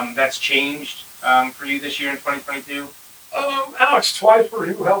that's changed for you this year in 2022? Alex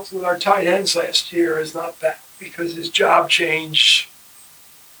Twyford, who helped with our tight ends last year, is not back because his job change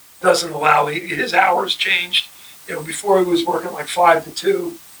doesn't allow his hours changed. Before he was working like 5 to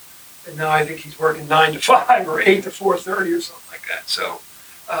 2, and now I think he's working 9 to 5 or 8 to 4:30 or something like that. So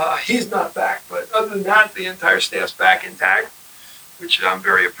he's not back. But other than that, the entire staff's back intact, which I'm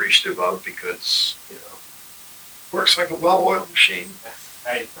very appreciative of because works like a well-oiled machine.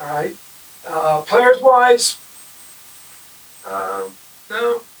 Right. All right. Players-wise,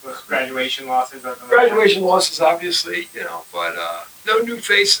 no. Graduation losses. Graduation losses, obviously, but no new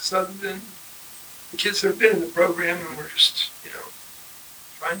faces other than the kids that have been in the program, and we're just,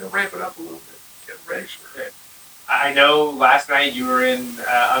 trying to ramp it up a little bit, get ready for it. I know last night you were in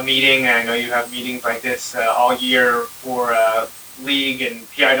a meeting, and I know you have meetings like this all year for league and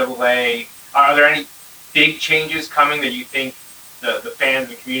PIAA. Are there any big changes coming that you think the fans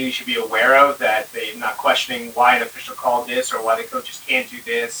and community should be aware of, that they're not questioning why an official called this or why the coaches can't do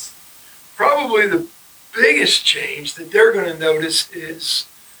this? Probably the biggest change that they're going to notice is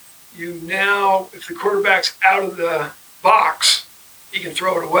if the quarterback's out of the box, he can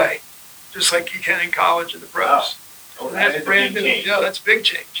throw it away, just like you can in college and the pros. Oh, that's brand new. Yeah, that's a big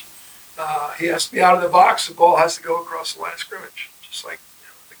change. He has to be out of the box. The ball has to go across the line of scrimmage, just like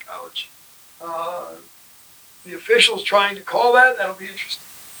the college. The officials trying to call that, that'll be interesting.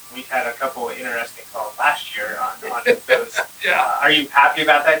 We've had a couple of interesting calls last year on those. Yeah. Are you happy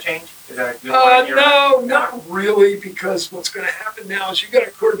about that change? Is that a good one? No, not really, because what's going to happen now is you got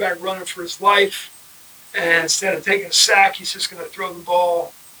a quarterback running for his life, and instead of taking a sack, he's just going to throw the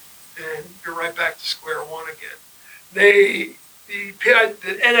ball, and you're right back to square one again. The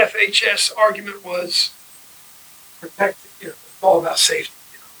NFHS argument was protecting, it's all about safety.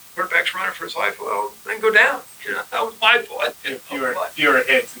 Quarterback's running for his life, well, then go down. That was my fault. Fewer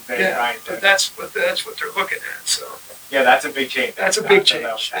hits and things. Yeah, but that's what they're looking at. So yeah, that's a big change. That's a big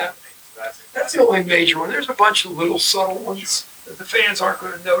change. Yeah. That's the only major one. There's a bunch of little subtle ones that the fans aren't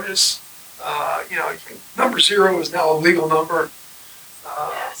going to notice. Number 0 is now a legal number.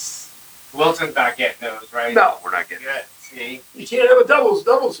 Yes. Wilson's not getting those, right? No, we're not getting it. See? You can't have a double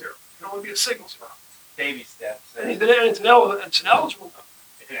 0. It can only be a single 0. Baby steps. And it's an eligible number.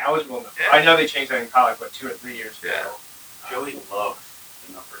 Eligible number. Yeah. I know they changed that in college, 2 or 3 years ago. Yeah. Joey loves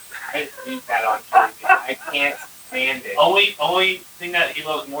the numbers. I read that on TV. I can't stand it. Only thing that he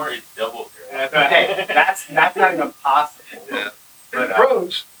loves more is double 0. That's not even possible. Yeah. But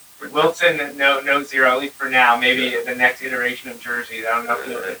pros. Wilson, no 0, at least for now. Maybe the next iteration of jerseys. I don't know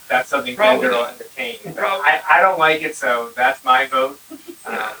if that's something Bender will entertain. I don't like it, so that's my vote.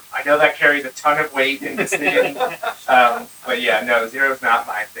 I know that carries a ton of weight in the decision. But yeah, no, 0 is not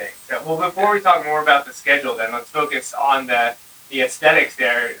my thing. So, well, before we talk more about the schedule, then let's focus on the aesthetics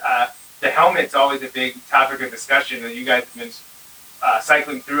there. The helmet's always a big topic of discussion, and you guys have been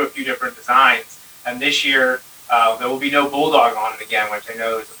cycling through a few different designs. And this year, there will be no Bulldog on it again, which I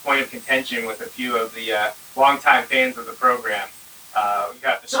know is a point of contention with a few of the longtime fans of the program. You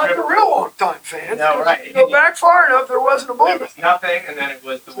got the not the real long-time fans. No, right. You go back far enough, there wasn't a Bulldog. There was nothing, and then it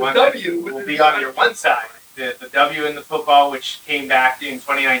was the one W that will be on your one side. The W in the football, which came back in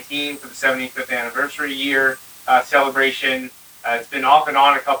 2019 for the 75th anniversary year celebration. It's been off and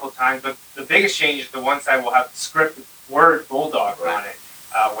on a couple of times, but the biggest change is the one side will have the script word Bulldog on it.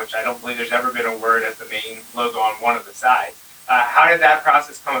 Which I don't believe there's ever been a word as the main logo on one of the sides. How did that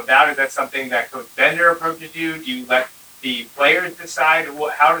process come about? Is that something that Coach Bender approaches you? Do you let the players decide?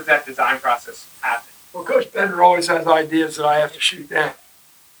 How does that design process happen? Well, Coach Bender always has ideas that I have to shoot down.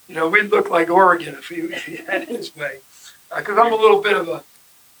 We'd look like Oregon if he had his way. Because I'm a little bit of a...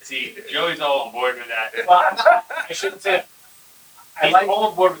 See, Joey's all on board with that. Well, I shouldn't say... He's all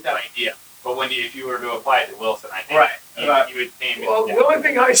on board with that idea. But if you were to apply it to Wilson, I think you would name it. Well, the only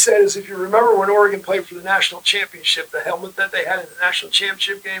thing I said is if you remember when Oregon played for the national championship, the helmet that they had in the national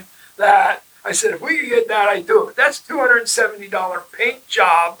championship game, that, I said, if we could get that, I'd do it. That's $270 paint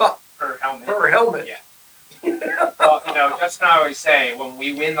job per helmet. Per helmet. Yeah. Well, Justin and I always say, when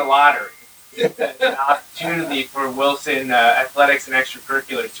we win the lottery, It's an opportunity for Wilson athletics and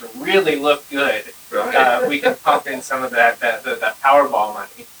extracurriculars to really look good. We can pump in some of that Powerball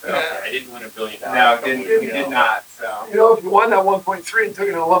money. So. I didn't win $1 billion. No, we did not. So. You know, if you won that 1.3 and took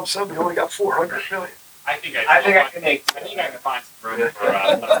it in a lump sum, you only got 400 million. I think I can make. I think I can find some room for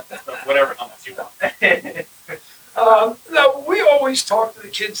whatever helmets you want. Now, we always talk to the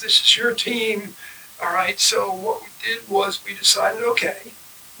kids, this is your team. All right, so what we did was we decided, okay,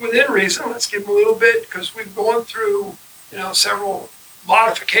 within reason, let's give them a little bit, because we've gone through, several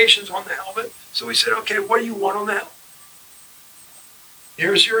modifications on the helmet. So we said, okay, what do you want on the helmet?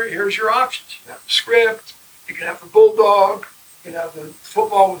 Here's your options. You can have the script, you can have the bulldog, you can have the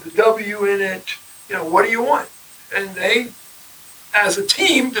football with the W in it. What do you want? And they, as a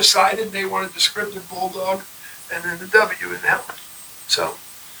team, decided they wanted the scripted bulldog and then the W in the helmet. So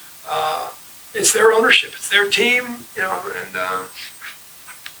it's their ownership, it's their team, and I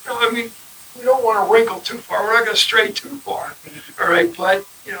mean, we don't want to wrinkle too far. We're not going to stray too far. All right, but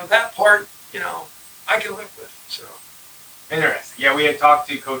that part, I can live with. So interesting. Yeah, we had talked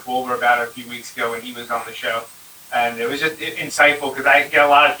to Coach Wolver about it a few weeks ago when he was on the show. And it was just insightful because I get a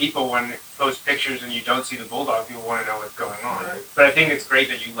lot of people when post pictures and you don't see the bulldog, people want to know what's going on. Right. But I think it's great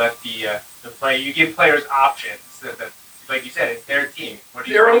that you let the play. You give players options. That like you said, it's their team.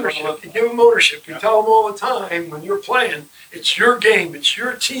 Their ownership. You give them ownership. You tell them all the time when you're playing, it's your game, it's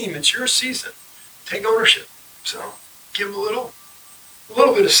your team, it's your season. Take ownership. So give them a little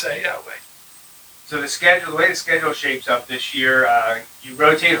bit of say that way. So the way the schedule shapes up this year, you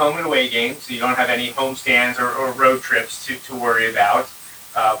rotate home and away games, so you don't have any home stands or road trips to worry about.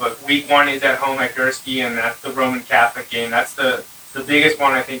 But week 1 is at home at Gursky, and that's the Roman Catholic game. That's the biggest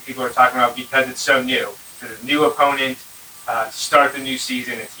one I think people are talking about because it's so new. It's a new opponent to start the new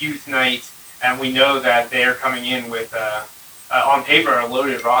season. It's youth night, and we know that they're coming in with, on paper, a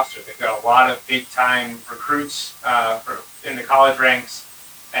loaded roster. They've got a lot of big-time recruits in the college ranks.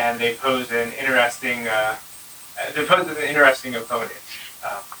 And they pose an interesting opponent.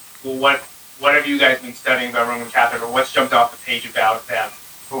 Well, what have you guys been studying about Roman Catholic, or what's jumped off the page about them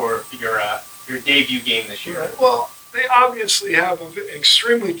for your debut game this year? Well, they obviously have an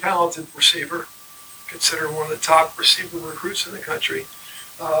extremely talented receiver, considered one of the top receiver recruits in the country.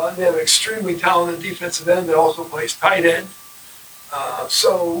 They have an extremely talented defensive end that also plays tight end.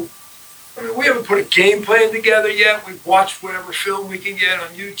 We haven't put a game plan together yet. We've watched whatever film we can get on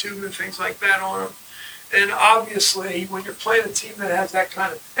YouTube and things like that on them. And obviously, when you're playing a team that has that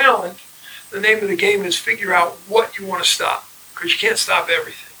kind of talent, the name of the game is figure out what you want to stop, because you can't stop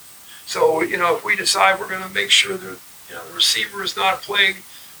everything. So, if we decide we're going to make sure that the receiver is not playing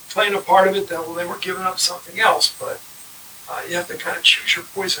a part of it, then we're giving up something else. But you have to kind of choose your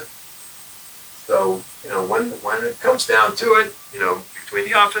poison. So, when it comes down to it, between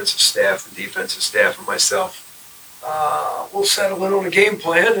the offensive staff, the defensive staff, and myself, we'll settle in on a game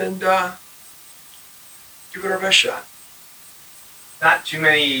plan and give it our best shot. Not too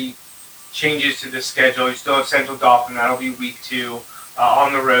many changes to the schedule. You still have Central Dauphin. That'll be week 2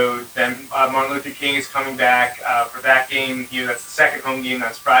 on the road. Then Martin Luther King is coming back for that game. That's the second home game.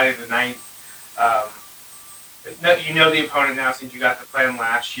 That's Friday the 9th. You know the opponent now since you got to play them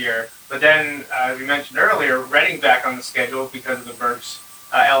last year. But then, as we mentioned earlier, Reading back on the schedule because of the Berks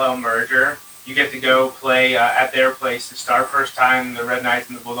LL merger. You get to go play at their place to start. First time the Red Knights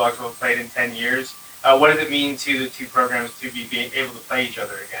and the Bulldogs will have played in 10 years. What does it mean to the two programs to be able to play each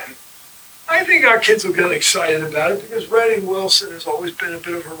other again? I think our kids will get excited about it because Reading Wilson has always been a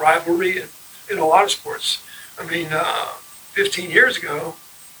bit of a rivalry in a lot of sports. 15 years ago,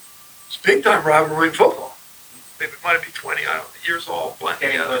 it's a big-time rivalry in football. Maybe it might be 20. I don't know. The years all blending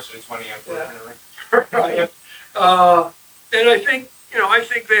Getting together. closer to 20, unfortunately. Right. And I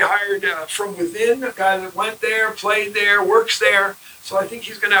think they hired from within a guy that went there, played there, works there. So I think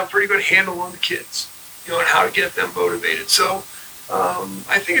he's going to have a pretty good handle on the kids, and how to get them motivated. So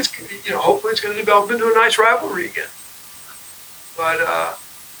I think it's, hopefully it's going to develop into a nice rivalry again. But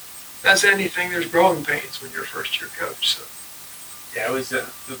as anything, there's growing pains when you're a first-year coach. So. Yeah, it was the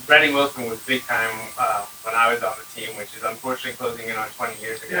Reading Wilson was big time when I was on the team, which is unfortunately closing in on 20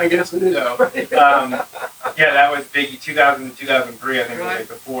 years ago. Yeah, I guess it is. So, yeah, that was big. 2000 to 2003, I think, right.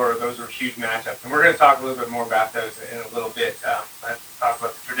 The before. Those were huge matchups, and we're going to talk a little bit more about those in a little bit. Let's talk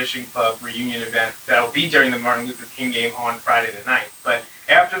about the Tradition Club reunion event that will be during the Martin Luther King game on Friday the 9th. But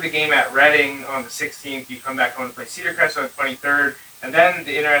after the game at Reading on the 16th, you come back home to play Cedar Crest on the 23rd, and then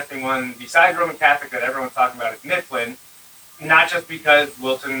the interesting one, besides Roman Catholic that everyone's talking about, is Mifflin. Not just because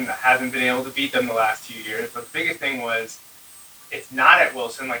Wilson hasn't been able to beat them the last 2 years, but the biggest thing was it's not at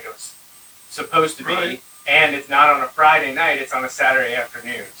Wilson like it was supposed to be, right. And it's not on a Friday night, it's on a Saturday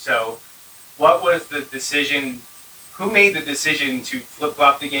afternoon. So what was the decision? Who made the decision to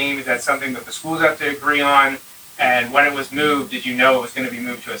flip-flop the game? Is that something that the schools have to agree on? And when it was moved, did you know it was going to be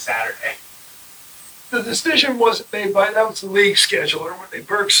moved to a Saturday? The decision wasn't made by, that was the league scheduler. When they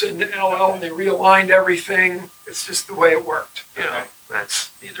Berkson and LL and they realigned everything, it's just the way it worked. You know,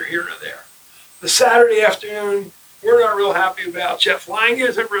 that's neither here nor there. The Saturday afternoon, we're not real happy about. Jeff Lang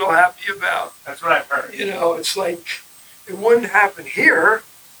isn't real happy about. That's what I've heard. You know, it's like, it wouldn't happen here.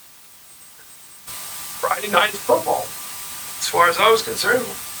 Friday night is football. As far as I was concerned,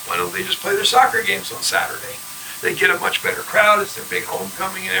 why don't they just play their soccer games on Saturday? They get a much better crowd. It's their big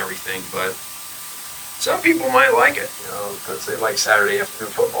homecoming and everything, but some people might like it, you know, because they like Saturday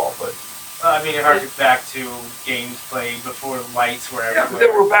afternoon football. But I mean, it harkens back to games played before the lights were everywhere. yeah, but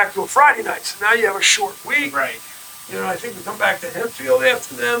then we're back to a Friday night, so now you have a short week. Right. You know, I think we come back to Hempfield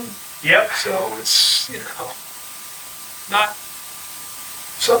after them. Yep. So it's, you know, not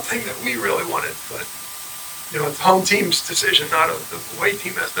something that we really wanted, but, you know, it's the home team's decision, not the away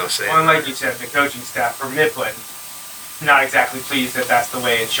team has no say. Well, and like you said, the coaching staff for Mifflin, not exactly pleased that that's the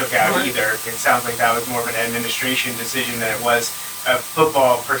way it shook out either. It sounds like that was more of an administration decision than it was a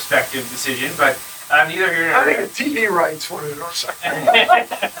football perspective decision, but neither here nor I there. think the TV rights wanted it on Saturday.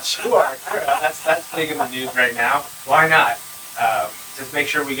 Sure. That's big in the news right now. Why not? Just make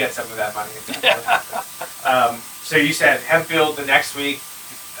sure we get some of that money. So you said Hempfield the next week.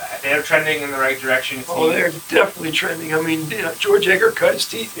 They're trending in the right direction. Oh, they're definitely trending. I mean, you know, George Egger cut his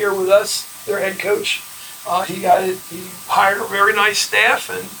teeth here with us, their head coach. He hired a very nice staff,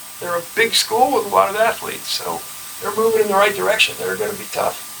 and they're a big school with a lot of athletes. So they're moving in the right direction. They're going to be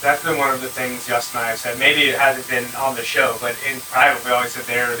tough. That's been one of the things Justin and I have said. Maybe it hasn't been on the show, but in private we always said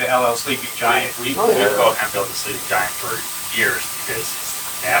they're the LL Sleeping Giant. We've called Hempfield the Sleeping Giant for years because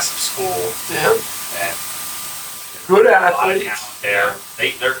it's a massive school. Yeah. And good a lot of athletes. talent there.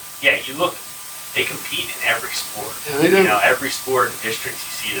 You look, they compete in every sport. Yeah, they do. You know, every sport and districts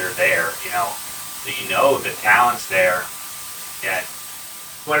you see they're there, you know. So you know the talent's there. Yeah.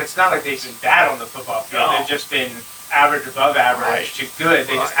 When it's not like they've been bad on the football field, No. they've just been average, above average to good.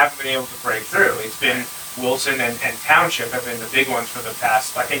 They just haven't been able to break through. It's been Wilson and Township have been the big ones for the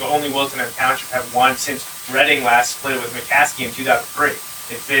past. I think only Wilson and Township have won since Reading last split with McCaskey in 2003.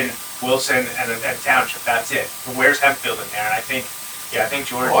 It's been Wilson and Township. That's it. But where's Hempfield in there? And I think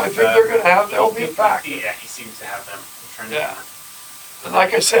George. Well, I think they're going to have. They'll be back. Yeah, he seems to have them trending. Yeah. And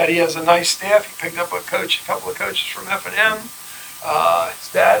like I said, he has a nice staff. He picked up a couple of coaches from F&M. His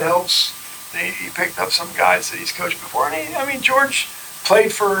dad helps. He picked up some guys that he's coached before. And George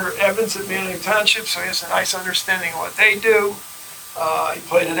played for Evans at Manning Township, so he has a nice understanding of what they do. He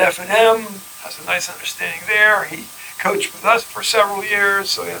played at F&M, has a nice understanding there. He coached with us for several years,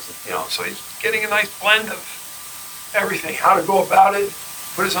 so he has, so he's getting a nice blend of everything, how to go about it,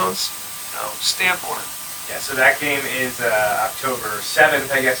 put his own, stamp on it. Yeah, so that game is October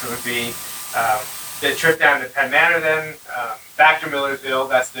 7th, I guess it would be. The trip down to Penn Manor then, back to Millersville.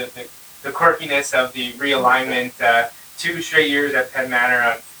 That's the quirkiness of the realignment. 2 straight years at Penn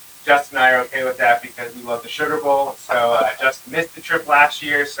Manor. Justin and I are okay with that because we love the Sugar Bowl. So Justin missed the trip last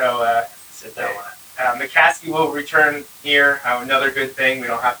year, so McCaskey will return here. Another good thing, we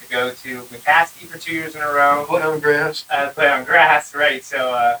don't have to go to McCaskey for 2 years in a row. Play on grass. Play on grass, right.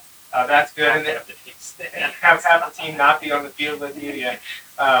 So that's good. And then have the team not be on the field with you. Yeah.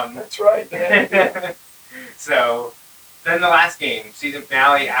 That's right. So then the last game, season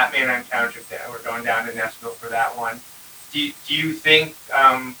finale at Manheim Township. We're going down to Nashville for that one. Do you think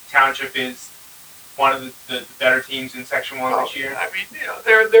Township is one of the better teams in Section 1 this year?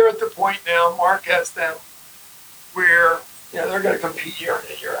 They're at the point now. Mark has them where they're going to compete year in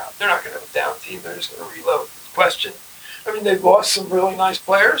and year out. They're not going to have a down team. They're just going to reload. Question. They've lost some really nice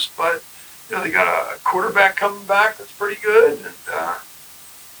players, but they got a quarterback coming back that's pretty good,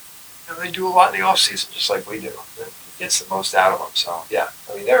 and they do a lot in the off season just like we do. It gets the most out of them. So yeah,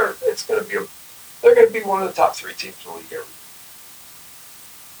 they're going to be one of the top 3 teams in the league every year.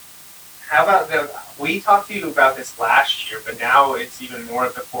 How about we talked to you about this last year, but now it's even more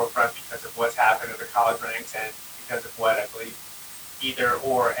at the forefront because of what's happened in the college ranks and because of what I believe either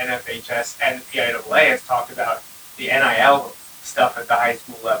or NFHS and the PIAA has talked about the NIL stuff at the high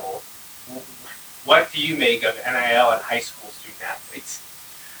school level. What do you make of NIL at high school student athletes?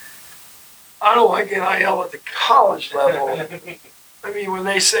 I don't like NIL at the college level. When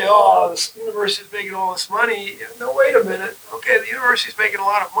they say, oh, this university's making all this money, no, wait a minute. Okay, the university's making a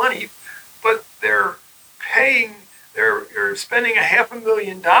lot of money, but they're spending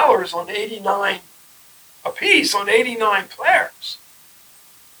 $500,000 on 89 apiece on 89 players.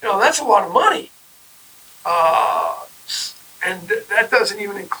 That's a lot of money. And that doesn't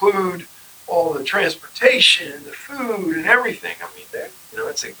even include all the transportation and the food and everything. I mean,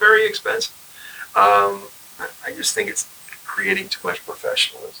 it's like very expensive. I just think it's creating too much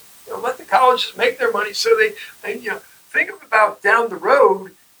professionalism. Let the colleges make their money so they think about down the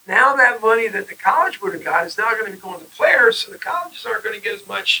road. Now that money that the college would have got is now going to be going to players, so the colleges aren't going to get as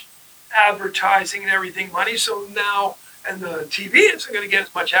much advertising and everything money. So now, and the TV isn't going to get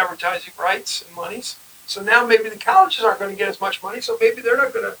as much advertising rights and monies. So now maybe the colleges aren't going to get as much money. So maybe they're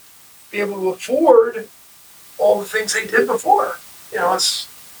not going to be able to afford all the things they did before.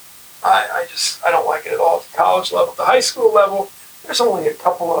 I don't like it at all at the college level. At the high school level, there's only a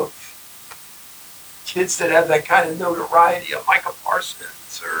couple of kids that have that kind of notoriety, of Michael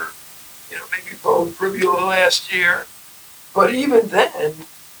Parsons or, maybe Bo Pribula last year. But even then,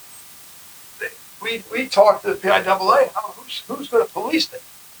 we talked to the PIAA, who's going to police it?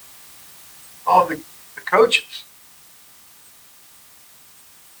 Oh, the coaches.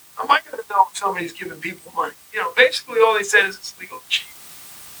 How am I going to know if somebody's giving people money? Basically all they said is it's legal to cheat.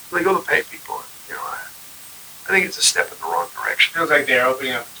 Legal to pay people. I think it's a step in the wrong direction. Feels like they're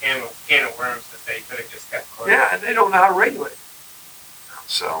opening up a can of worms that they could have just kept closed. Yeah, and they don't know how to regulate it.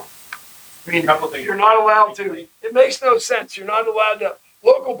 So, I mean, you're not allowed to. It makes no sense. You're not allowed to.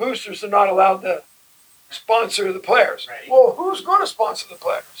 Local boosters are not allowed to sponsor the players. Right. Well, who's going to sponsor the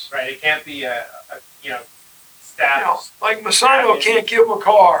players? Right. It can't be a staff. Like Masano can't give them a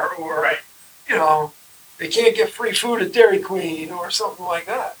car, or they can't get free food at Dairy Queen or something like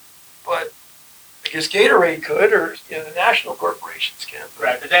that. But I guess Gatorade could, or the national corporations can.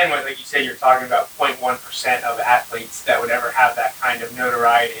 Right, but then, like you say, you're talking about 0.1% of athletes that would ever have that kind of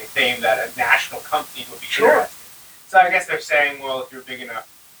notoriety and fame that a national company would be interested in. So I guess they're saying, well, if you're big enough,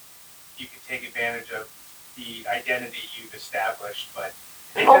 you can take advantage of the identity you've established. But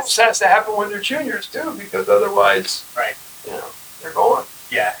it also has to happen when they're juniors too, because otherwise, they're going.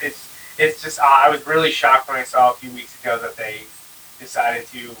 Yeah, it's just I was really shocked when I saw a few weeks ago that they decided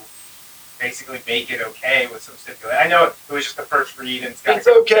to basically make it okay with some stipulation. I know it was just the first read, and it's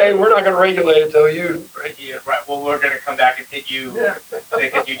okay. We're not going to regulate it though. Right. Well, we're going to come back and hit you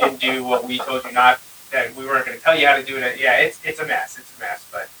because you didn't do what we told you not. That we weren't going to tell you how to do it. Yeah, it's a mess. It's a mess.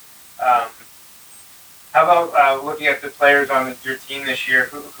 But how about looking at the players on your team this year?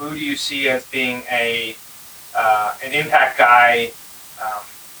 Who do you see as being an impact guy?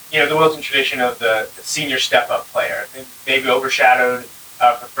 The Wilson tradition of the senior step-up player, maybe overshadowed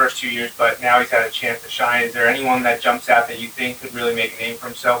for the first 2 years, but now he's had a chance to shine. Is there anyone that jumps out that you think could really make a name for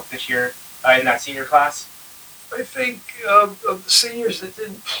himself this year in that senior class? I think of the seniors that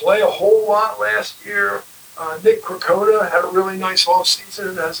didn't play a whole lot last year, Nick Krokota had a really nice offseason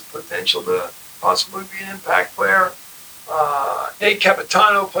and has the potential to possibly be an impact player. Nate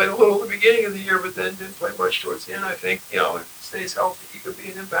Capitano played a little at the beginning of the year, but then didn't play much towards the end. I think, if he stays healthy, he could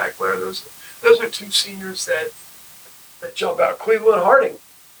be an impact player. Those are two seniors that jump out. Cleveland Harding,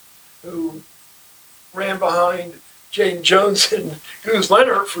 who ran behind Jaden Jones and Goose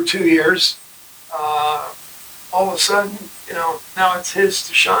Leonard for 2 years. All of a sudden, now it's his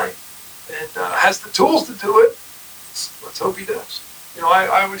to shine, and has the tools to do it. Let's hope he does.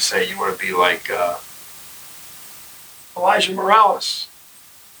 I always say you want to be like Elijah Morales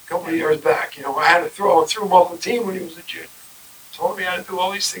a couple of years back. I had to throw him off the team when he was a junior. Told me I had to do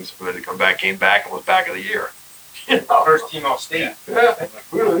all these things for him to come back, came back, and was back of the year. First team all state. Yeah.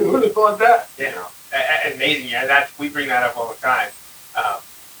 Who would have thought that? Yeah. Amazing. Yeah, we bring that up all the time.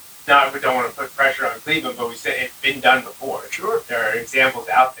 We don't want to put pressure on Cleveland, but we say it's been done before. Sure. There are examples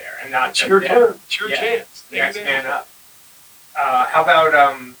out there, and not it's your turn. It's your chance. Next man up. How about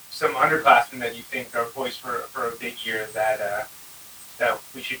some underclassmen that you think are poised for a big year that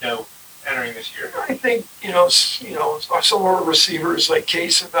we should know entering this year? I think some of our receivers like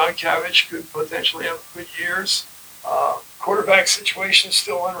Case and Valkavich could potentially have good years. Quarterback situation is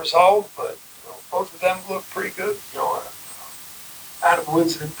still unresolved, but both of them look pretty good. Adam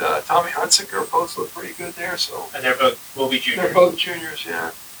Woods and Tommy Hunsicker both look pretty good there. So and they're both will be juniors. They're both juniors,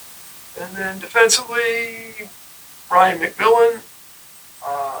 yeah. And then defensively, Ryan McMillan,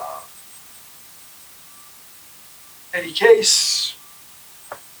 Eddie Case.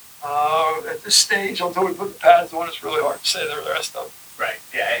 At this stage, until we put the pads on, it's really hard to say the rest of them. Right.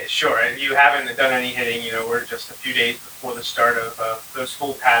 Yeah. Sure. And you haven't done any hitting. We're just a few days before the start of those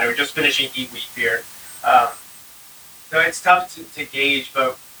full pads. We're just finishing heat week here. So it's tough to gauge,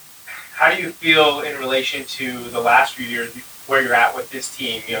 but how do you feel in relation to the last few years where you're at with this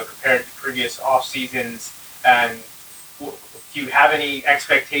team, compared to previous off seasons? And do you have any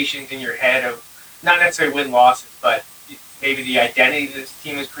expectations in your head of not necessarily win-losses, but maybe the identity this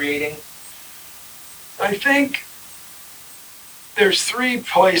team is creating? I think there's three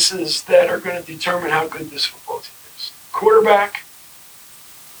places that are going to determine how good this football team is. Quarterback,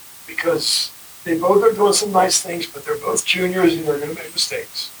 because they both are doing some nice things, but they're both juniors and they're going to make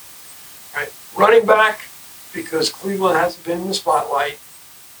mistakes. Right? Running back, because Cleveland hasn't been in the spotlight,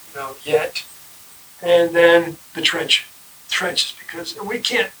 yet. And then the trenches, because we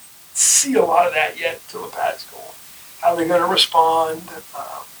can't see a lot of that yet until the pad's going. How they're going to respond,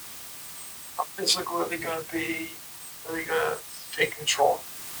 how physical are they going to be, are they going to take control?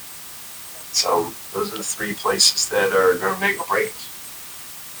 So those are the three places that are going to make or break us.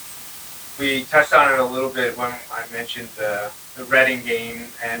 We touched on it a little bit when I mentioned the Reading game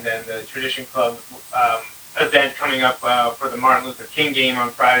and then the Tradition Club event coming up for the Martin Luther King game on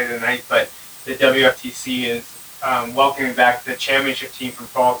Friday night, but the WFTC is welcoming back the championship team from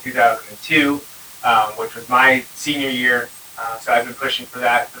fall 2002, which was my senior year. So I've been pushing for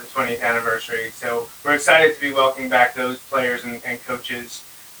that for the 20th anniversary. So we're excited to be welcoming back those players and coaches.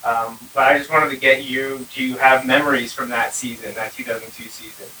 But I just wanted to get you to have memories from that season, that 2002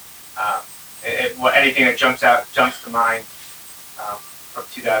 season. Anything that jumps to mind from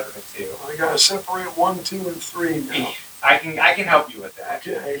 2002. Well, I got to separate 1, 2, and 3 now. I can help you with that.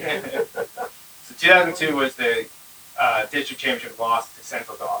 Okay. So 2002 was the district championship loss to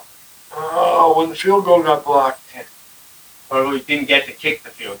Central Dauphin. Oh, when the field goal got blocked. Or we didn't get to kick the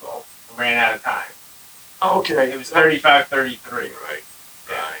field goal. We ran out of time. Okay. It was 35-33. Right.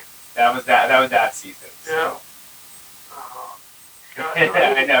 Yeah. That was that season. Yeah. God,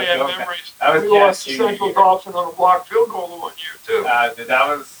 I know. Yeah, memories. That was we lost to Central Dauphin on a blocked field goal the one year, too. That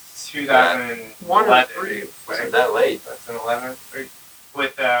was 2011. 1 or 3. Was it that late? That's an 11.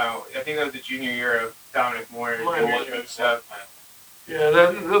 With I think that was the junior year of Dominic Moore.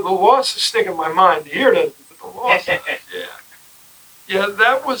 Yeah, the loss is sticking in my mind. The year that the loss. Yeah,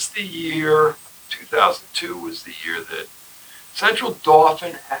 that was the year. 2002 was the year that Central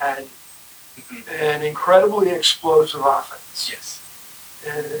Dauphin had an incredibly explosive offense. Yes.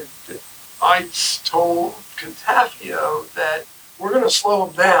 And I told Contafio that we're going to slow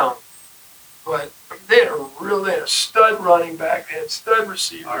them down. But they had a stud running back. They had stud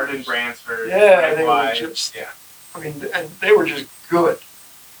receivers. Arden Bransford. Yeah, they were just. Yeah. I mean, and they were just good.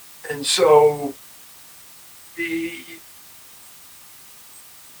 And so the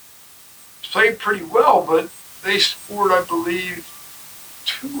played pretty well, but they scored, I believe,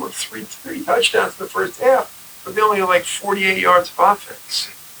 2 or 3 touchdowns in the first half, but they only had like 48 yards of offense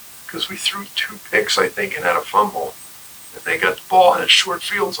because we threw 2 picks, I think, and had a fumble. And they got the ball in short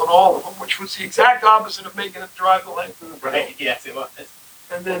fields on all of them, which was the exact opposite of making them drive the length of the field. Right, yes, it was.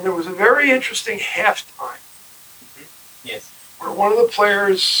 And then there was a very interesting halftime. Yes. Where one of the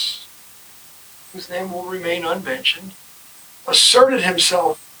players, whose name will remain unmentioned, asserted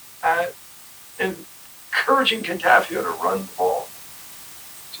himself at encouraging Contafio to run the ball.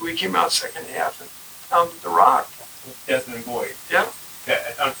 So we came out second half and pounded the rock. Desmond Boyd. Yeah.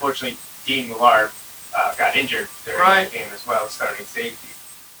 Unfortunately, Dean Millard got injured during the game as well, starting safety.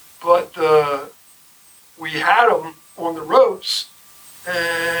 But we had him on the ropes,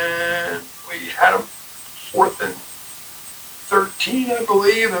 and we had him 4th and 13, I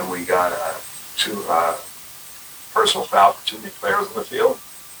believe, and we got two personal foul for 2 new players on the field.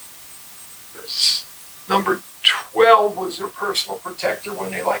 This number 12 was their personal protector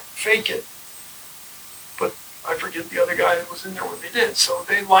when they fake it. But I forget the other guy that was in there when they did. So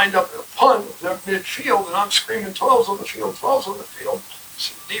they lined up in a punt up midfield, and I'm screaming 12's on the field, 12's on the field.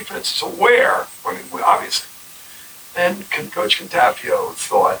 So the defense is aware, obviously. And Coach Contafio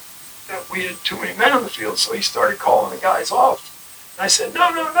thought that we had too many men on the field, so he started calling the guys off. And I said, no,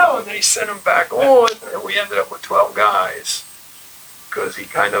 and then he sent them back on, and we ended up with 12 guys because he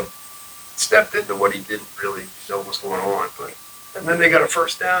kind of stepped into what he didn't really know was going on. And then they got a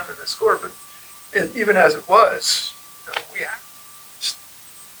first down and they scored. But even as it was, we had,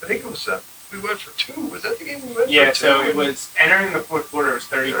 I think it was, we went for 2. Was that the game we went for 2? Yeah, so it was entering the fourth quarter, it was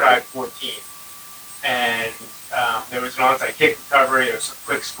 35-14. And there was an onside kick recovery, there was some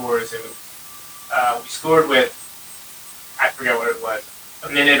quick scores. It was, we scored with, I forget what it was, a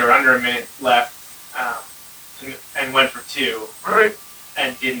minute or under a minute left, and went for 2. Right.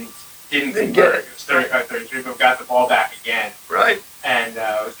 And didn't convert. It was 35-33, but got the ball back again. Right. And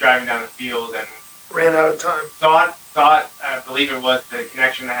was driving down the field and ran out of time. Thought I believe it was the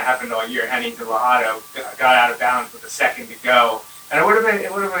connection that happened all year. Henning to Lajado got out of bounds with a second to go, and it would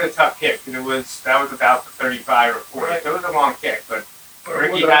have been a tough kick. And that was about the 35 or 40. Right. So it was a long kick, but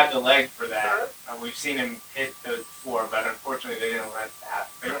Ricky had the leg for that. We've seen him hit those before, but unfortunately they didn't let that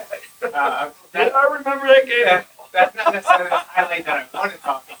happen. I remember that game. That's not necessarily the highlight that I want to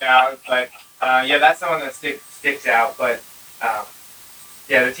talk about, but that's the one that sticks out. But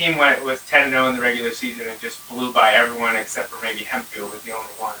Yeah, the team was 10-0 in the regular season and just blew by everyone except for maybe Hempfield was the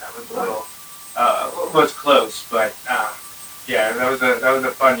only one that was a little was close. But yeah, that was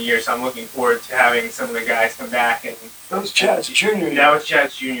a fun year. So I'm looking forward to having some of the guys come back. And that was Chad's junior year. That was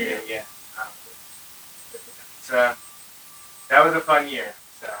Chad's junior year. Yeah. So that was a fun year.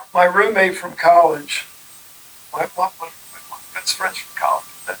 So my roommate from college, my best friends from college,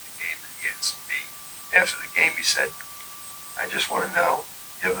 was at the game against me. After the game, he said, "I just want to know,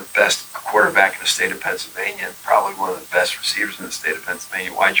 you have the best quarterback in the state of Pennsylvania, and probably one of the best receivers in the state of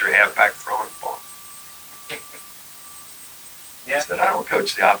Pennsylvania. Why'd your halfback throwing the ball?" Yeah. I said, "I don't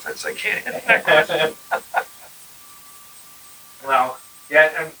coach the offense. I can't answer that question." Well,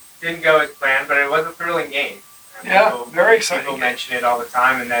 yeah, and didn't go as planned, but it was a thrilling game. Yeah, very exciting. People mention it all the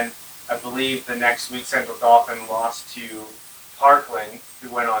time, and then I believe the next week Central Dauphin lost to Parkland,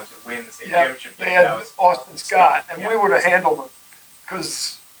 who went on to win the state championship. They had Austin Scott, and we would have handled them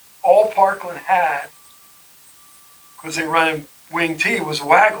because all Parkland had, because they run in wing T, was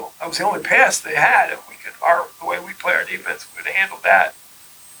waggle. That was the only pass they had, and the way we play our defense, we would have handled that,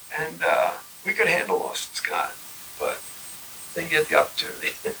 and we could handle Austin Scott, but they didn't get the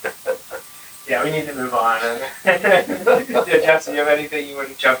opportunity. Yeah, we need to move on. Justin, you have anything you want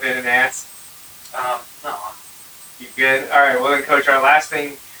to jump in and ask? No. You good? All right. Well, then, Coach, our last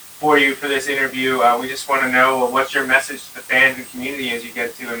thing for you for this interview, we just want to know what's your message to the fans and community as you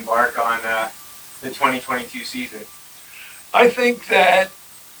get to embark on the 2022 season. I think that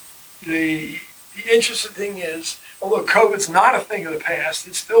the interesting thing is, although COVID's not a thing of the past,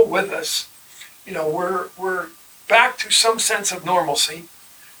 it's still with us. You know, we're back to some sense of normalcy.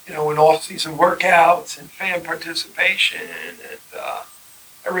 You know, in off-season workouts and fan participation and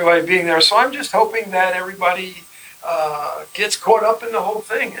everybody being there. So I'm just hoping that everybody gets caught up in the whole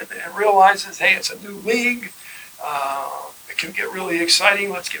thing and realizes, hey, it's a new league. It can get really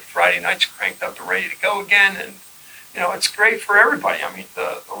exciting. Let's get Friday nights cranked up and ready to go again. And, you know, it's great for everybody. I mean,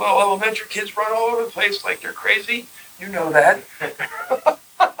 the little elementary kids run all over the place like they're crazy. You know that.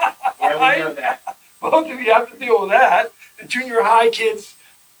 Yeah, we know that. Both of you have to deal with that. The junior high kids,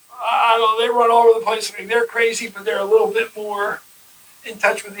 I don't know, they run all over the place. I mean, they're crazy, but they're a little bit more in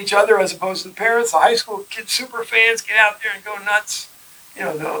touch with each other as opposed to the parents. The high school kids, super fans, get out there and go nuts. You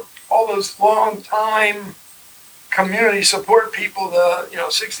know, all those long time community support people,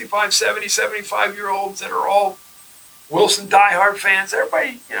 65, 70, 75-year-olds that are all Wilson diehard fans.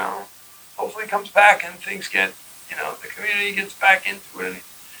 Everybody, hopefully comes back and things get, the community gets back into it and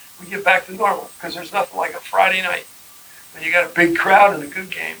we get back to normal, because there's nothing like a Friday night when you got a big crowd and a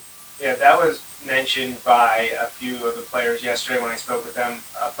good game. Yeah, that was mentioned by a few of the players yesterday when I spoke with them.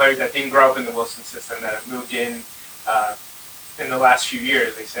 Players that didn't grow up in the Wilson system that have moved in the last few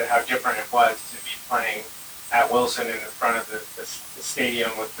years. They said how different it was to be playing at Wilson in front of the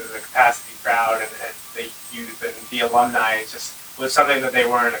stadium with the capacity crowd and the youth and the alumni. It just was something that they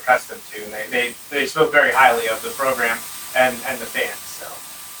weren't accustomed to. And they spoke very highly of the program and the fans. So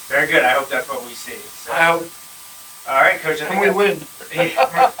very good. I hope that's what we see. So. I hope. All right, Coach. And we win.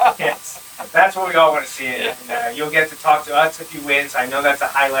 Yes, that's what we all want to see. And you'll get to talk to us if you win. So I know that's a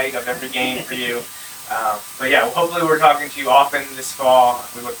highlight of every game for you. But yeah, hopefully we're talking to you often this fall.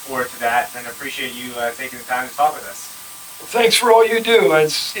 We look forward to that and appreciate you taking the time to talk with us. Well, thanks for all you do.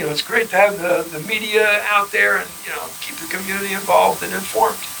 It's it's great to have the media out there and keep the community involved and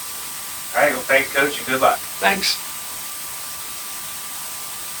informed. All right. Well, thanks, Coach, and good luck. Thanks.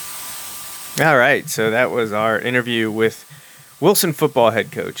 All right, so that was our interview with Wilson football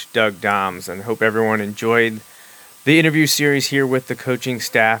head coach Doug Doms, and hope everyone enjoyed the interview series here with the coaching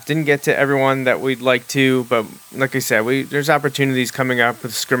staff. Didn't get to everyone that we'd like to, but like I said, there's opportunities coming up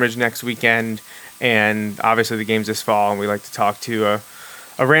with scrimmage next weekend, and obviously the games this fall, and we like to talk to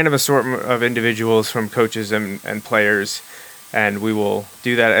a random assortment of individuals from coaches and players, and we will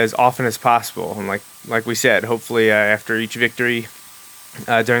do that as often as possible. And like we said, hopefully after each victory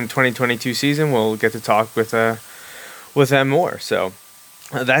during the 2022 season, we'll get to talk with them more. So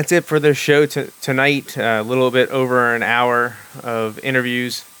that's it for the show tonight. A little bit over an hour of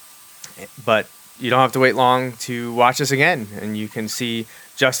interviews, but you don't have to wait long to watch us again. And you can see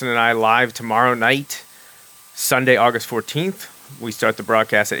Justin and I live tomorrow night, Sunday, August 14th. We start the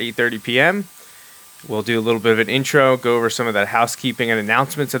broadcast at 8:30 p.m. We'll do a little bit of an intro, go over some of that housekeeping and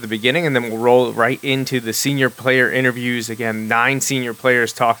announcements at the beginning, and then we'll roll right into the senior player interviews. Again, 9 senior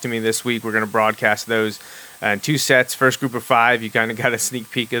players talked to me this week. We're going to broadcast those in 2 sets. First group of 5, you kind of got a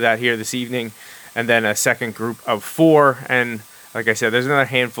sneak peek of that here this evening, and then a second group of 4. And like I said, there's another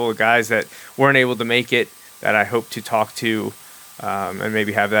handful of guys that weren't able to make it that I hope to talk to and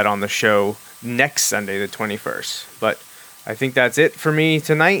maybe have that on the show next Sunday, the 21st. But I think that's it for me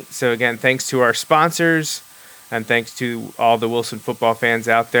tonight. So again, thanks to our sponsors and thanks to all the Wilson football fans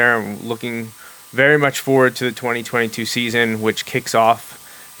out there. I'm looking very much forward to the 2022 season, which kicks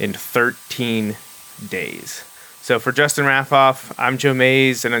off in 13 days. So for Justin Raffoff, I'm Joe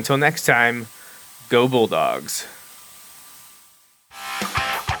Mays, and until next time, go Bulldogs.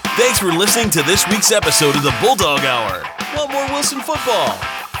 Thanks for listening to this week's episode of the Bulldog Hour. Want more Wilson football?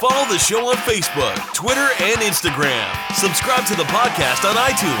 Follow the show on Facebook, Twitter, and Instagram. Subscribe to the podcast on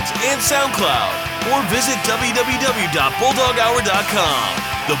iTunes and SoundCloud, or visit www.bulldoghour.com.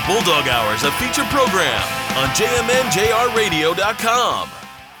 The Bulldog Hour is a featured program on jmnjrradio.com.